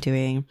is that I'm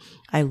doing,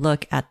 I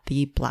look at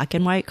the black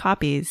and white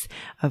copies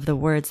of the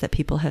words that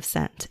people have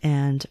sent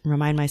and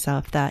remind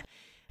myself that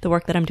the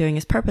work that I'm doing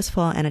is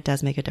purposeful and it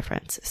does make a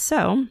difference.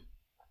 So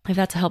if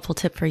that's a helpful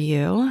tip for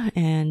you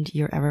and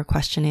you're ever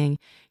questioning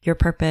your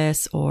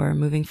purpose or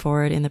moving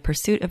forward in the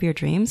pursuit of your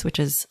dreams, which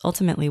is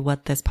ultimately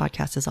what this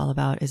podcast is all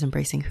about, is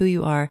embracing who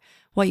you are,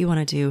 what you want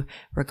to do,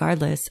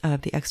 regardless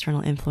of the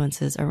external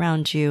influences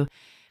around you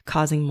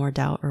causing more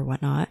doubt or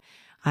whatnot,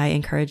 I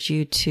encourage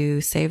you to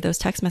save those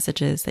text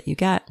messages that you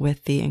get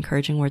with the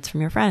encouraging words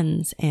from your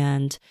friends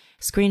and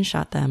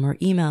screenshot them or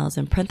emails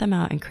and print them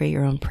out and create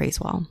your own praise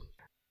wall.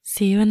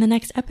 See you in the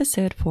next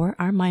episode for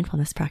our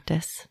mindfulness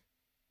practice.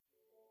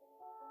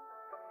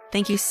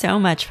 Thank you so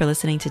much for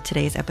listening to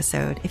today's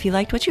episode. If you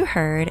liked what you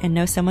heard and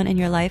know someone in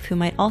your life who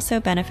might also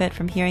benefit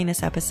from hearing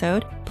this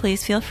episode,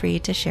 please feel free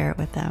to share it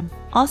with them.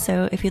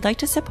 Also, if you'd like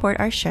to support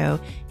our show,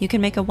 you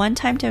can make a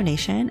one-time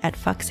donation at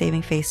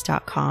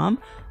fucksavingface.com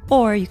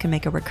Or you can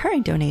make a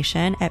recurring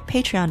donation at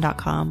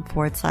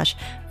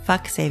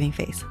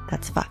patreon.com/fucksavingface.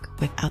 That's fuck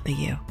without the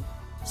U.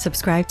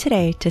 Subscribe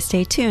today to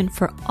stay tuned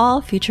for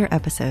all future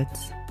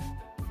episodes.